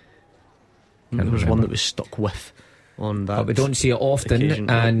 There was one that was stuck with on that. But we don't see it often occasion.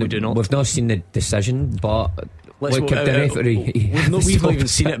 and we do not. We've not seen the decision, but we've not even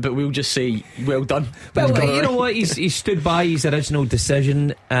seen it, but we'll just say well done. Well, you know what, he's stood by his original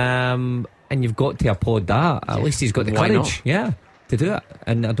decision, and you've got to applaud that. At least he's got the courage to do it,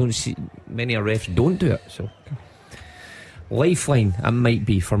 and I don't see many refs don't do it. So lifeline it might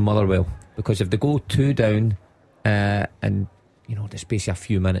be for Motherwell, because if they go 2 down and the space of a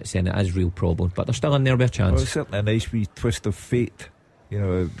few minutes, then it is real problem, but they're still in there with a chance. Well, it's certainly a nice wee twist of fate.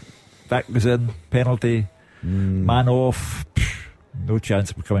 That goes in, penalty, man off, no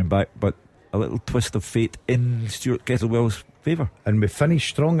chance of coming back, but a little twist of fate in Stuart Kettlewell's favour. And we finished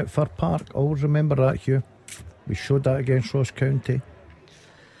strong at Fir Park. Always remember that, Hugh. We showed that against Ross County.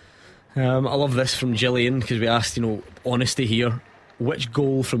 I love this from Gillian, because we asked, honesty here. Which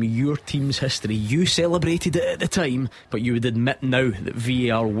goal from your team's history you celebrated it at the time, but you would admit now that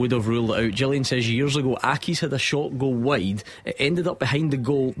VAR would have ruled it out? Gillian says years ago Aki's had a shot go wide. It ended up behind the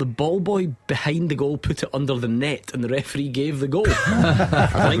goal. The ball boy behind the goal put it under the net, and the referee gave the goal.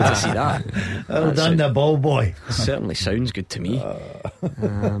 I'd like to see that. Well done, the ball boy. Certainly sounds good to me.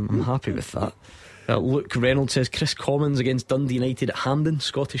 I'm happy with that. Luke Reynolds says Chris Commons against Dundee United at Hampden,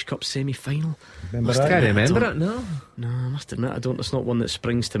 Scottish Cup semi-final. I can't remember it. No, I must admit I don't. It's not one that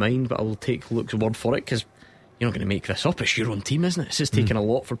springs to mind, but I will take Luke's word for it, because you're not going to make this up. It's your own team, isn't it? It's just taking a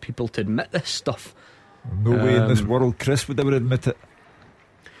lot for people to admit this stuff. No way in this world Chris would ever admit it.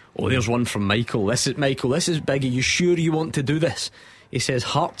 Oh, there's one from Michael. This is big. Are you sure you want to do this? He says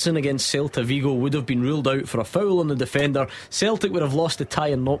Hartson against Celta Vigo would have been ruled out for a foul on the defender. Celtic would have lost the tie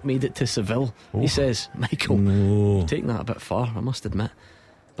and not made it to Seville. He says, Michael, you're taking that a bit far, I must admit.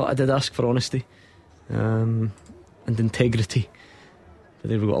 But I did ask for honesty and integrity. But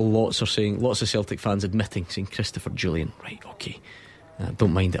there we go. Lots of Celtic fans admitting, saying Christopher Julian. Right, okay,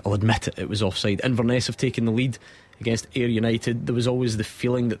 don't mind it, I'll admit it was offside. Inverness have taken the lead against Ayr United. There was always the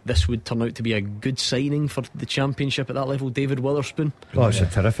feeling that this would turn out to be a good signing for the Championship at that level. David Witherspoon. Oh, it's a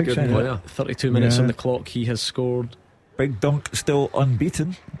terrific signing. 32 minutes on the clock, he has scored. Big Dunk still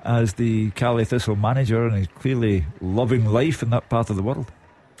unbeaten as the Cali Thistle manager, and he's clearly loving life in that part of the world.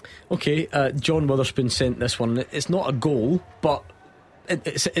 Okay, John Witherspoon sent this one. It's not a goal, but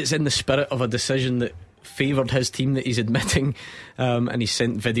it's in the spirit of a decision that favoured his team that he's admitting, and he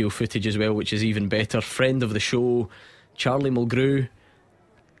sent video footage as well, which is even better. Friend of the show Charlie Mulgrew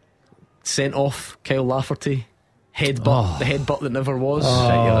sent off Kyle Lafferty, the headbutt that never was.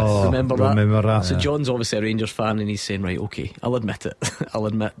 Remember that? So John's obviously a Rangers fan, and he's saying, right, okay, I'll admit it. I'll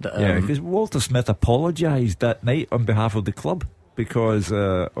admit that because Walter Smith apologised that night on behalf of the club because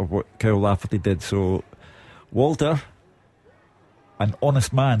of what Kyle Lafferty did. So Walter, an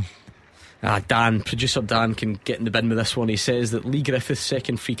honest man. Producer Dan can get in the bin with this one. He says that Lee Griffith's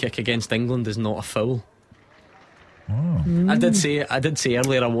second free kick against England is not a foul. I did say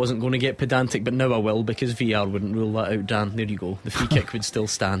earlier I wasn't going to get pedantic, but now I will, because VR wouldn't rule that out. Dan, there you go. The free kick would still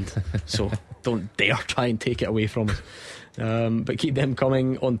stand, so don't dare try and take it away from us. But keep them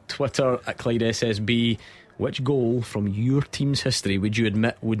coming on Twitter at Clyde SSB. which goal from your team's history would you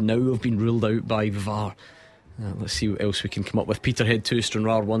admit would now have been ruled out by VAR? Let's see what else we can come up with. Peterhead 2,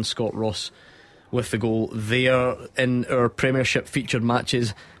 Stranraer 1, Scott Ross with the goal there. In our Premiership featured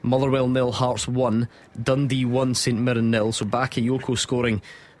matches, Motherwell 0, Hearts 1, Dundee 1, St Mirren 0. So Bakayoko scoring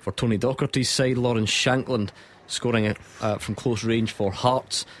for Tony Docherty's side, Lawrence Shankland scoring from close range for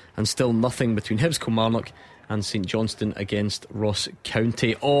Hearts, and still nothing between Hibs Kilmarnock and St Johnstone against Ross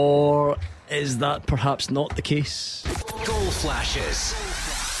County. Or is that perhaps not the case? Goal flashes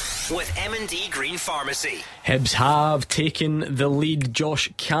with M&D Green Pharmacy. Hibs have taken the lead.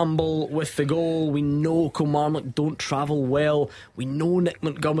 Josh Campbell with the goal. We know Kilmarnock don't travel well. We know Nick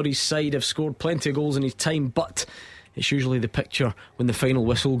Montgomery's side have scored plenty of goals in his time, but it's usually the picture when the final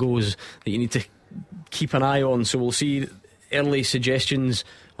whistle goes that you need to keep an eye on. So we'll see early suggestions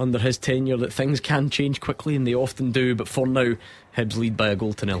under his tenure that things can change quickly, and they often do, but for now Hibs lead by a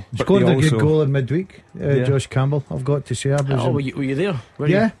goal to nil. Scored a good goal in midweek, Josh Campbell, I've got to say. Were you there?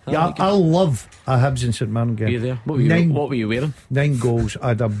 I love a Hibs and St Mirren game. Were you there? What were you wearing? 9 goals. I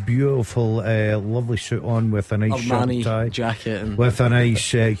had a beautiful lovely suit on with a nice Armani shirt tie jacket and with a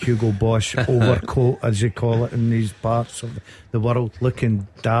nice Hugo Boss overcoat, as they call it in these parts of the world. Looking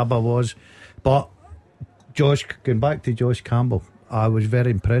dab I was. But going back to Josh Campbell, I was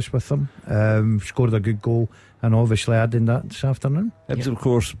very impressed with him. Scored a good goal, and obviously adding that this afternoon. Hibs, of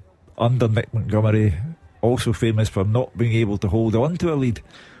course, under Nick Montgomery, also famous for not being able to hold on to a lead.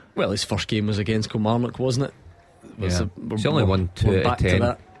 Well, his first game was against Kilmarnock, wasn't it? It's only won 2 out of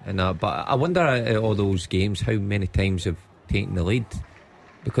 10 but I wonder at all those games how many times have taken the lead,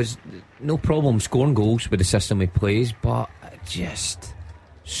 because no problem scoring goals with the system he plays, but just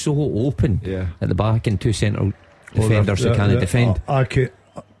so open at the back, and 2 central defenders who can't defend. I could,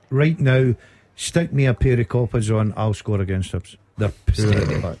 right now, stick me a pair of coppers on, I'll score against Hibs. They're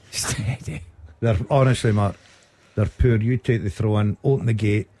poor. Steady. They're, honestly, Mark, they're poor. You take the throw in, open the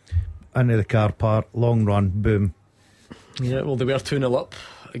gate, into the car park, long run, boom. Yeah, well, they were 2-0 up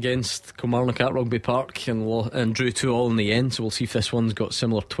against Kilmarnock at Rugby Park and drew 2-2 in the end, so we'll see if this one's got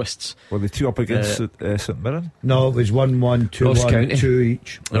similar twists. Were they 2 up against St Mirren? No, it was 1-1, 2-1, 2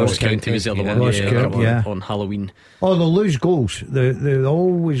 each. Ross County was the other one, on Halloween. Oh, they'll lose goals. They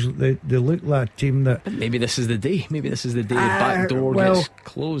always look like a team that. But maybe this is the day. Maybe this is the day the back door gets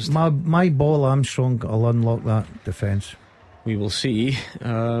closed. My ball Armstrong will unlock that defence. We will see.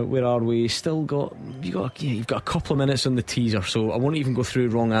 Where are we? Still got you've got a couple of minutes on the teaser, so I won't even go through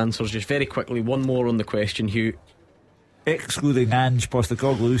wrong answers. Just very quickly, one more on the question, Hugh. Excluding Ange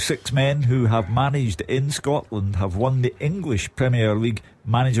Postecoglou, 6 men who have managed in Scotland have won the English Premier League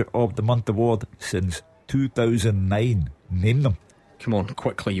Manager of the Month award since 2009. Name them. Come on,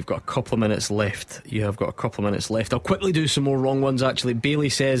 quickly, you've got a couple of minutes left. You have got a couple of minutes left. I'll quickly do some more wrong ones, actually. Bailey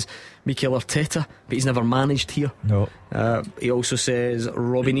says Mikel Arteta, but he's never managed here. No. He also says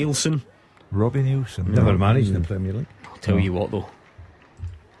Robbie Nielsen. Robbie Nielsen. Never managed in the Premier League. I'll tell you what, though,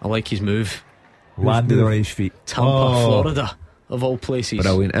 I like his move. Landed on his feet. Tampa, Florida, of all places.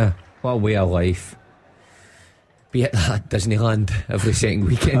 Brilliant, what a way of life. Be at that Disneyland every second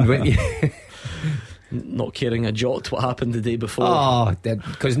weekend, wouldn't you? Not caring a jot what happened the day before. Oh,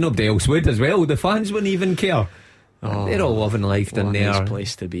 because nobody else would as well. The fans wouldn't even care. They're all loving life down there. Nice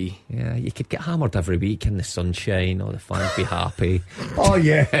place to be. Yeah, you could get hammered every week in the sunshine. All the fans be happy. Oh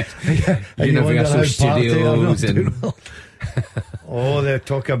yeah, Universal Studios and they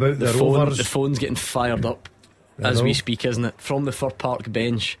talk about the Rovers. The phone's getting fired up as we speak, isn't it? From the Fir Park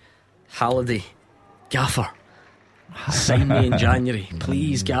bench, Halliday, Gaffer, sign me in January,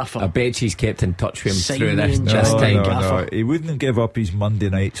 please, Gaffer. I bet she's kept in touch with him Sign through me this in just January, time. Gaffer. He wouldn't give up his Monday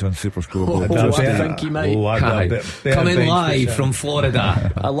nights on Superscoreboard. I think he might. Coming live from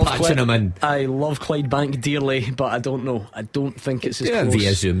Florida. I love patching him in. I love Clydebank dearly, but I don't know. I don't think it's as close.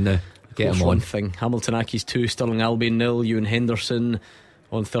 Via Zoom now. Get him on. One thing. Hamilton Accies 2, Stirling Albion 0, Ewan Henderson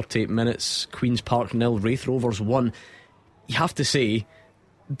on 38 minutes, Queen's Park 0, Wraith Rovers 1. You have to say,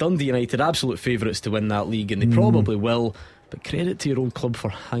 Dundee United absolute favourites to win that league, and they probably will. But credit to your old club for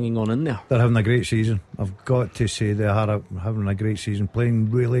hanging on in there. They're having a great season. I've got to say they are having a great season,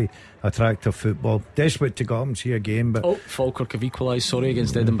 playing really attractive football. Desperate to go up and see a game, but Falkirk have equalised,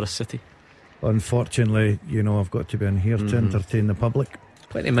 against Edinburgh City. Unfortunately, I've got to be in here to entertain the public.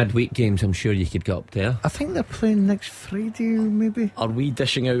 Plenty of midweek games I'm sure you could get up there. I think they're playing next Friday, maybe. Are we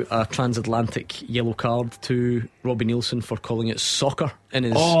dishing out a transatlantic yellow card to Robbie Nielsen for calling it soccer in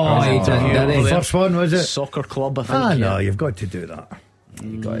his interview? First one, was it? Soccer club, I think. No, you've got to do that.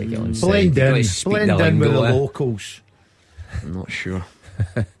 You've got to get on blend in with the locals. I'm not sure.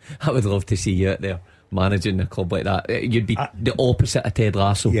 I would love to see you out there managing a club like that. You'd be the opposite of Ted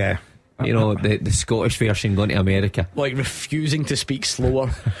Lasso. Yeah. You know, the Scottish version going to America. Like refusing to speak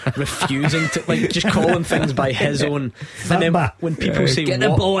slower, refusing to, like, just calling things by his own. And then when people say, get the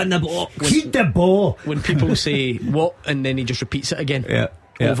ball in the box, keep the ball. When people say what, and then he just repeats it again. Yeah.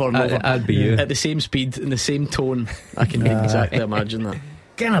 Over and over. That'd be you. At the same speed, in the same tone. I can exactly imagine that.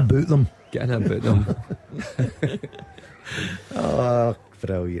 Get about them. Oh,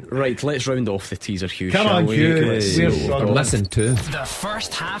 brilliant. Right, let's round off the teaser, Hugh. Come on, Hugh. Listen to The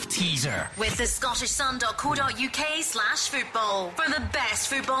first half teaser. With the scottishsun.co.uk/football for the best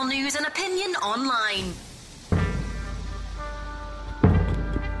football news and opinion online.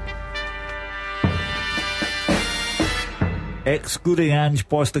 Excluding Ange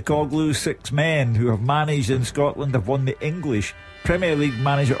Postecoglou's 6 men who have managed in Scotland have won the English Premier League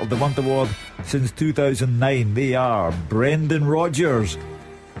Manager of the Month award since 2009. They are Brendan Rodgers,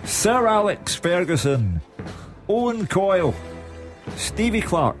 Sir Alex Ferguson, Owen Coyle, Stevie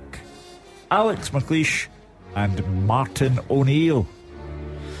Clark, Alex McLeish and Martin O'Neill.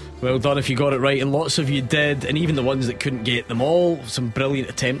 Well done if you got it right, and lots of you did, and even the ones that couldn't get them all, some brilliant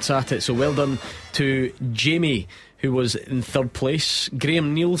attempts at it. So well done to Jamie, who was in third place.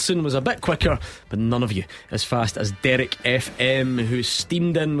 Graham Nielsen was a bit quicker, but none of you as fast as Derek FM, who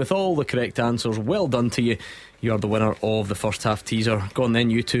steamed in with all the correct answers. Well done to you. You are the winner of the first half teaser. Go on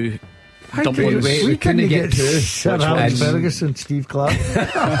then, you two. We couldn't get two. Sir Alex Ferguson, Steve Clark.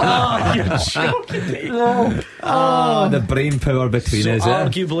 You're joking me. the brain power between us.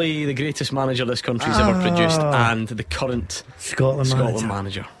 Arguably the greatest manager this country's ever produced, and the current Scotland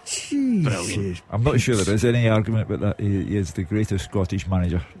manager. Brilliant. I'm not sure there is any argument about that. He is the greatest Scottish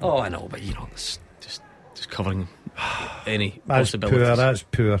manager. Oh, I know, but you know, it's just covering any possibilities. That's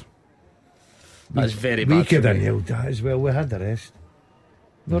poor. That's very bad. We could have nailed that as well. We had the rest.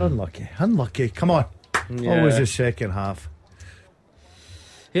 We're unlucky. Come on. Yeah. Always the second half.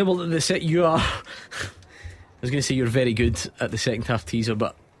 Yeah, well, you are. I was going to say you're very good at the second half teaser,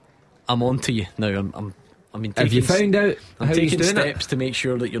 but I'm on to you now. Have you found out I'm how taking he's doing steps to make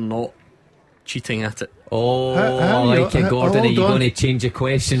sure that you're not cheating at it. Oh, I like it, Gordon. Are you going to change your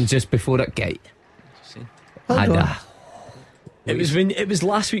question just before it gate? It was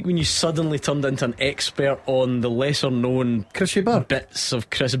last week when you suddenly turned into an expert on the lesser known Chrissy Burke bits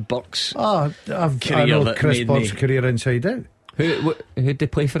of Chris Burke's I know Chris Burke's career inside out. Who did they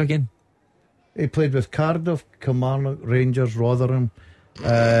play for again? He played with Cardiff, Kilmarnock, Rangers, Rotherham,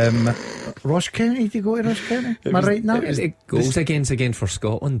 Ross County. Did he go to Ross County? Am I right now? Goals against again for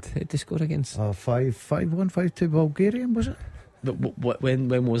Scotland. Who did they score against? 5-1, 5-2 Bulgarian, was it?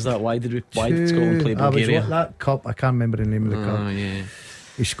 When was that? Why did Scotland play Bulgaria? That cup, I can't remember the name of the cup. Yeah.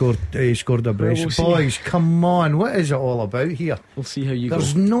 He scored a brace. Boys, come on, what is it all about here? We'll see how you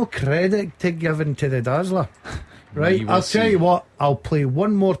There's go. no credit to given to the Dazzler. Right, I'll tell you what, I'll play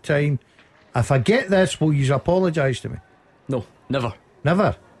one more time. If I get this, will you apologise to me? No, never.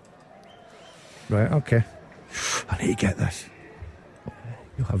 Never? Right, okay. I need to get this.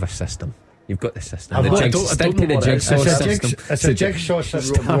 You'll have a system. You've got the system. I don't know what it is. It's a jigsaw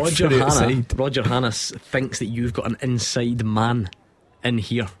system. Roger Hanna thinks that you've got an inside man in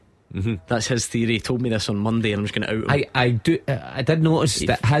here. That's his theory. He told me this on Monday, and I'm just going to out him. I did notice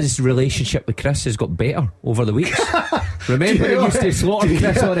that his relationship with Chris has got better over the weeks. Remember, he used to slaughter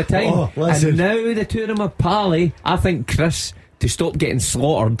Chris all the time, and now the two of them are pally. I think Chris, to stop getting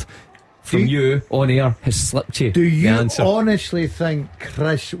slaughtered from you on air, has slipped you. Do you honestly think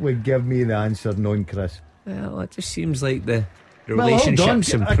Chris would give me the answer, knowing Chris? Well, it just seems like the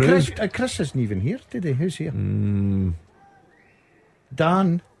relationship's improved. Chris isn't even here today. Who's here?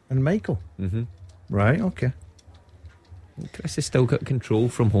 Dan and Michael. Right, okay. Chris has still got control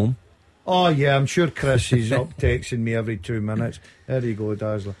from home. Oh yeah, I'm sure Chris is up texting me every 2 minutes. There you go,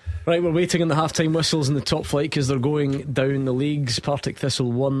 Dazzler. Right, we're waiting on the half-time whistles in the top flight because they're going down the leagues. Partick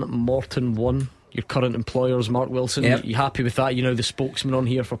Thistle 1, Morton 1. Your current employers, Mark Wilson. Yep. You happy with that? You know, the spokesman on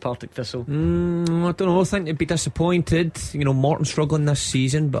here for Partick Thistle. I don't know. I think they'd be disappointed. You know, Morton struggling this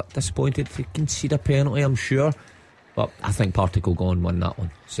season, but disappointed to concede a penalty, I'm sure. But I think Partick will go and win that one,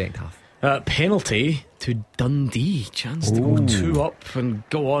 second half. Penalty to Dundee. Chance to go 2 up and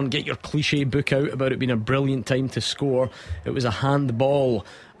go on. Get your cliche book out about it being a brilliant time to score. It was a handball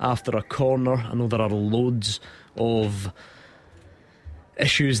after a corner. I know there are loads of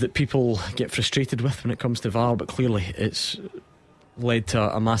issues that people get frustrated with when it comes to VAR, but clearly it's led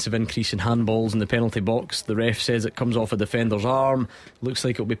to a massive increase in handballs in the penalty box. The ref says it comes off a defender's arm. Looks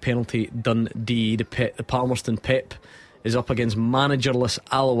like it'll be penalty Dundee. The Palmerston Pep is up against managerless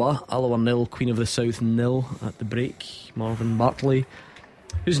Alloa 0, Queen of the South 0 at the break. Marvin Bartley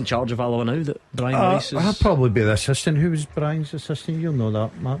Who's in charge of Alloa now that Brian Rice is? I'll probably be the assistant. Who was Brian's assistant? You'll know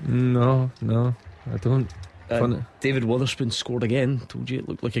that, Matt. No, I don't. David Wotherspoon scored again. Told you it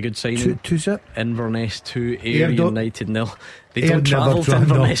looked like a good signing. 2-0. Inverness 2, Ayr United 0. They don't Ayr travel to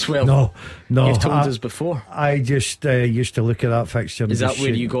Inverness well. No. You've told us before. I just used to look at that fixture. Is that where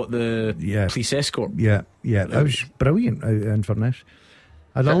you got the police escort? Yeah. That was brilliant out at Inverness.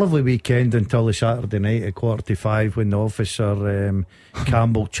 I had a lovely weekend until the Saturday night at 4:45 when the officer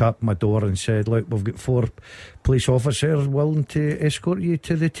Campbell chapped my door and said, "Look, we've got 4 police officers willing to escort you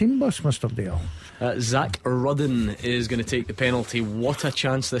to the team bus, Mr. Dale." Zach Rudden is going to take the penalty. What a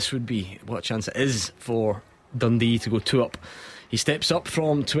chance this would be. What a chance it is for Dundee to go 2 up. He steps up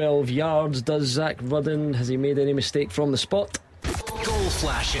from 12 yards. Does Zach Rudden? Has he made any mistake from the spot? Goal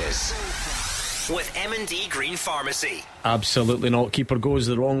flashes with M&D Green Pharmacy. Absolutely not. Keeper goes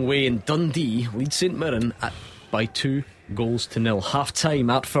the wrong way, and Dundee leads St Mirren by 2-0. Half time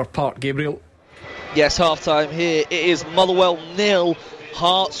at Fir Park. Gabriel. Yes, half time here. It is Motherwell 0,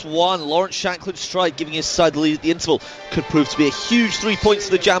 Hearts 1. Lawrence Shankland's strike giving his side the lead at the interval could prove to be a huge 3 points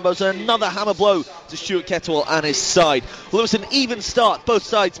to the Jambos and another hammer blow to Stuart Kettlewell and his side. Well, it was an even start, both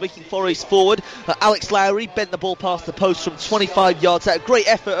sides making forays forward. Alex Lowry bent the ball past the post from 25 yards. Had a great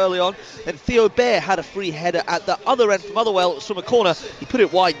effort early on, and Theo Bair had a free header at the other end for Motherwell. It was from a corner. He put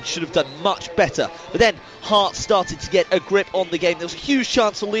it wide and should have done much better. But then Hearts started to get a grip on the game. There was a huge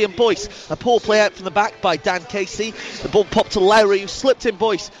chance for Liam Boyce. A poor play out from the back by Dan Casey. The ball popped to Lowry, who slipped in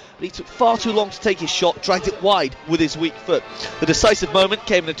Boyce, but he took far too long to take his shot, dragged it wide with his weak foot. The decisive moment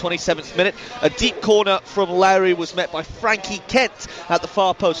came in the 27th minute. A deep corner from Lowry was met by Frankie Kent at the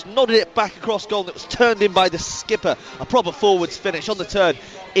far post, nodded it back across goal, and it was turned in by the skipper. A proper forwards finish on the turn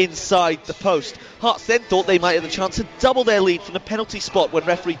inside the post. Hearts then thought they might have the chance to double their lead from the penalty spot when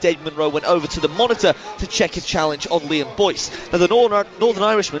referee Dave Munro went over to the monitor to check a challenge on Liam Boyce. Now the Northern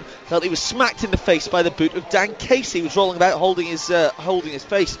Irishman felt he was smacked in the face by the boot of Dan Casey, who was rolling about holding his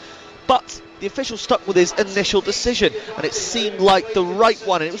face. But the official stuck with his initial decision, and it seemed like the right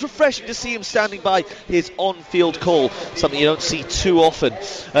one, and it was refreshing to see him standing by his on-field call, something you don't see too often.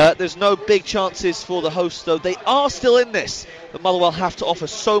 There's no big chances for the hosts, though. They are still in this, but Motherwell have to offer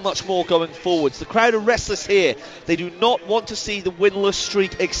so much more going forwards. The crowd are restless here. They do not want to see the winless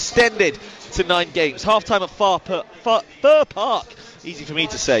streak extended to 9 games. Half-time at Fir Park. Easy for me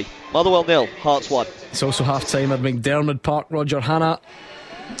to say. Motherwell 0, Hearts 1. It's also half-time at McDermott Park. Roger Hannah.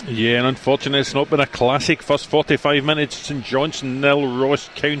 Yeah, and unfortunately it's not been a classic first 45 minutes. St Johnstone 0, Ross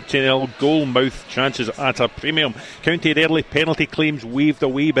County 0. Goal-mouth chances at a premium. County had early penalty claims waved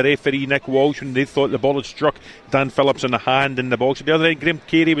away by referee Nick Walsh when they thought the ball had struck Dan Phillips in the hand in the box. At the other end, Graham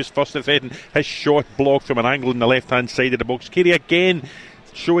Carey was first to threaten. His shot blocked from an angle on the left-hand side of the box. Carey again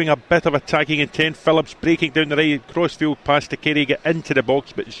showing a bit of attacking intent. Phillips breaking down the right crossfield pass to Carey, get into the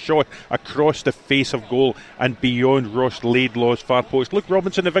box, but shot across the face of goal and beyond Ross Laidlaw's far post. Luke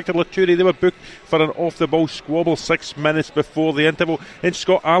Robinson and Victor Laturi, they were booked for an off the ball squabble 6 minutes before the interval. And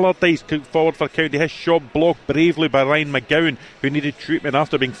Scott Allardyce came forward for County. His shot blocked bravely by Ryan McGowan, who needed treatment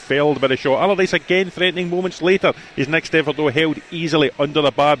after being felled by the shot. Allardyce again threatening moments later. His next effort though held easily under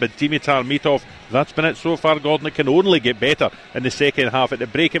the bar by Dimitar Mitov. That's been it so far, Gordon. It can only get better in the second half. At the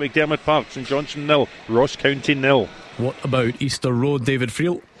break at McDermott Park, St Johnstone 0, Ross County 0. What about Easter Road, David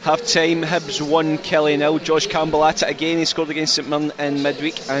Friel? Half time, Hibs 1, Kelly 0. Josh Campbell at it again. He scored against St Mirren in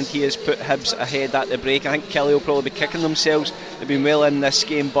midweek, and he has put Hibs ahead at the break. I think Kelly will probably be kicking themselves. They've been well in this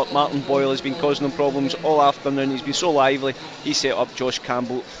game, but Martin Boyle has been causing them problems all afternoon. He's been so lively. He set up Josh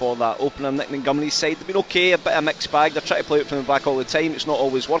Campbell for that opener. Nick Montgomery's side, they've been okay, a bit of a mixed bag. They're trying to play out from the back all the time. It's not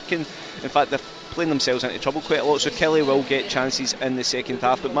always working. In fact, they're playing themselves into trouble quite a lot, so Kelly will get chances in the second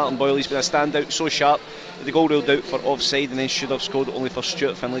half. But Martin Boyle, he's been a standout, so sharp. The goal ruled out for offside, and then should have scored only for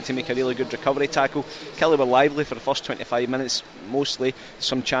Stuart Finlay to make a really good recovery tackle. Kelly were lively for the first 25 minutes, mostly.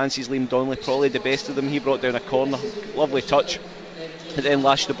 Some chances, Liam Donnelly probably the best of them. He brought down a corner, lovely touch, and then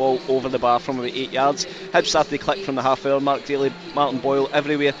lashed the ball over the bar from about 8 yards. Hibs started to click from the half-hour mark. Daly, Martin Boyle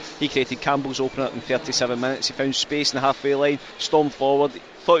everywhere. He created Campbell's opener in 37 minutes. He found space in the halfway line, stormed forward,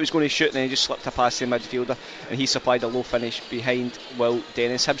 thought he was going to shoot, and then he just slipped a pass to the midfielder, and he supplied a low finish behind Will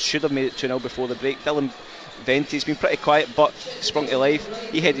Dennis. Hibs should have made it 2-0 before the break. Dylan Venti's been pretty quiet, but sprung to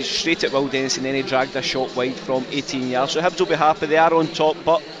life. He headed straight at Will Dennis, and then he dragged a shot wide from 18 yards. So Hibs will be happy. They are on top,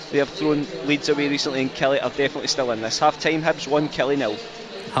 but they have thrown leads away recently, and Kelly are definitely still in this. Half time, Hibs 1, Kelly 0.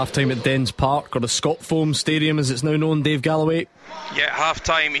 Half time at Dens Park, or the Scott Foam Stadium as it's now known, Dave Galloway. Yeah, half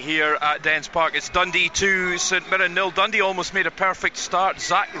time here at Dens Park. It's Dundee 2, St Mirren 0. Dundee almost made a perfect start.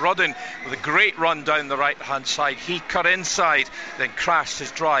 Zach Rudden with a great run down the right hand side. He cut inside, then crashed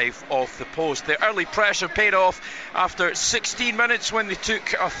his drive off the post. The early pressure paid off after 16 minutes when they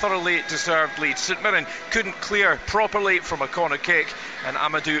took a thoroughly deserved lead. St Mirren couldn't clear properly from a corner kick, and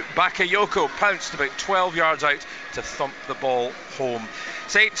Amadou Bakayoko pounced about 12 yards out to thump the ball home.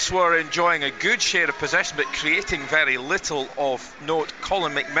 Saints were enjoying a good share of possession but creating very little of note.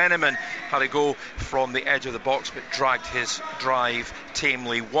 Colin McMenamin had a go from the edge of the box but dragged his drive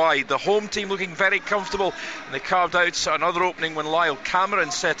tamely wide. The home team looking very comfortable, and they carved out another opening when Lyle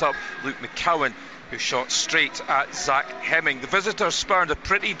Cameron set up Luke McCowan, who shot straight at Zach Hemming. The visitors spurned a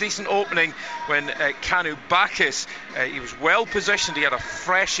pretty decent opening when Kanu Bacchus, he was well positioned. He had a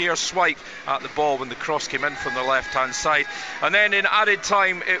fresh air swipe at the ball when the cross came in from the left hand side, and then in added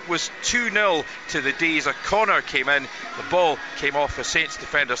time it was 2-0 to the D's. A corner came in, the ball came off a Saints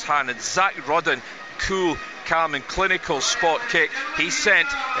defender's hand, and Zach Rudden, cool, calm and clinical spot kick, he sent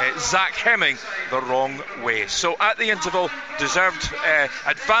Zach Hemming the wrong way. So at the interval, deserved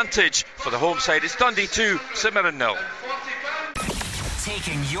advantage for the home side. It's Dundee 2, St Mirren 0.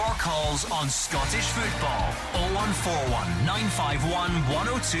 Taking your calls on Scottish football. 0141 951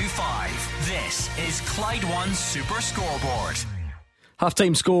 1025. This is Clyde One Super Scoreboard.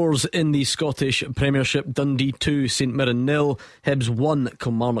 Half-time scores in the Scottish Premiership: Dundee 2, St Mirren 0, Hibs 1,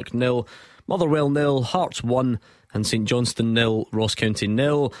 Kilmarnock 0, Motherwell 0, Hearts 1, and St Johnstone 0, Ross County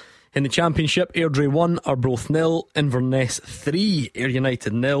 0. In the Championship, Airdrie 1, Arbroath 0, Inverness 3, Ayr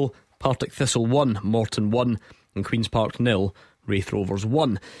United 0, Partick Thistle 1, Morton 1, and Queen's Park 0, Raith Rovers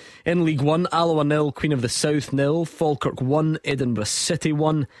 1. In League 1, Alloa 0, Queen of the South 0, Falkirk 1, Edinburgh City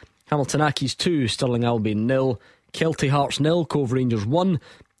 1, Hamilton Accies 2, Stirling Albion 0, Kelty Hearts 0, Cove Rangers 1,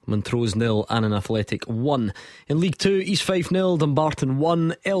 Montrose 0, Annan Athletic 1. In League 2, East Fife 0, Dumbarton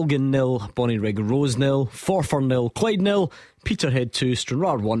 1, Elgin 0, Bonnyrigg Rose 0, Forfar 0, Clyde 0, Peterhead 2,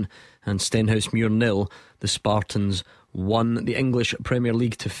 Stranraer 1, and Stenhousemuir 0, the Spartans 1. The English Premier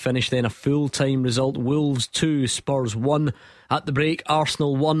League to finish then, a full-time result: Wolves 2, Spurs 1. At the break,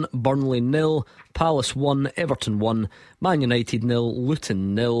 Arsenal 1, Burnley 0, Palace 1, Everton 1, Man United 0,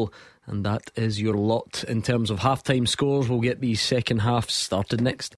 Luton 0. And that is your lot in terms of half-time scores. We'll get the second half started next.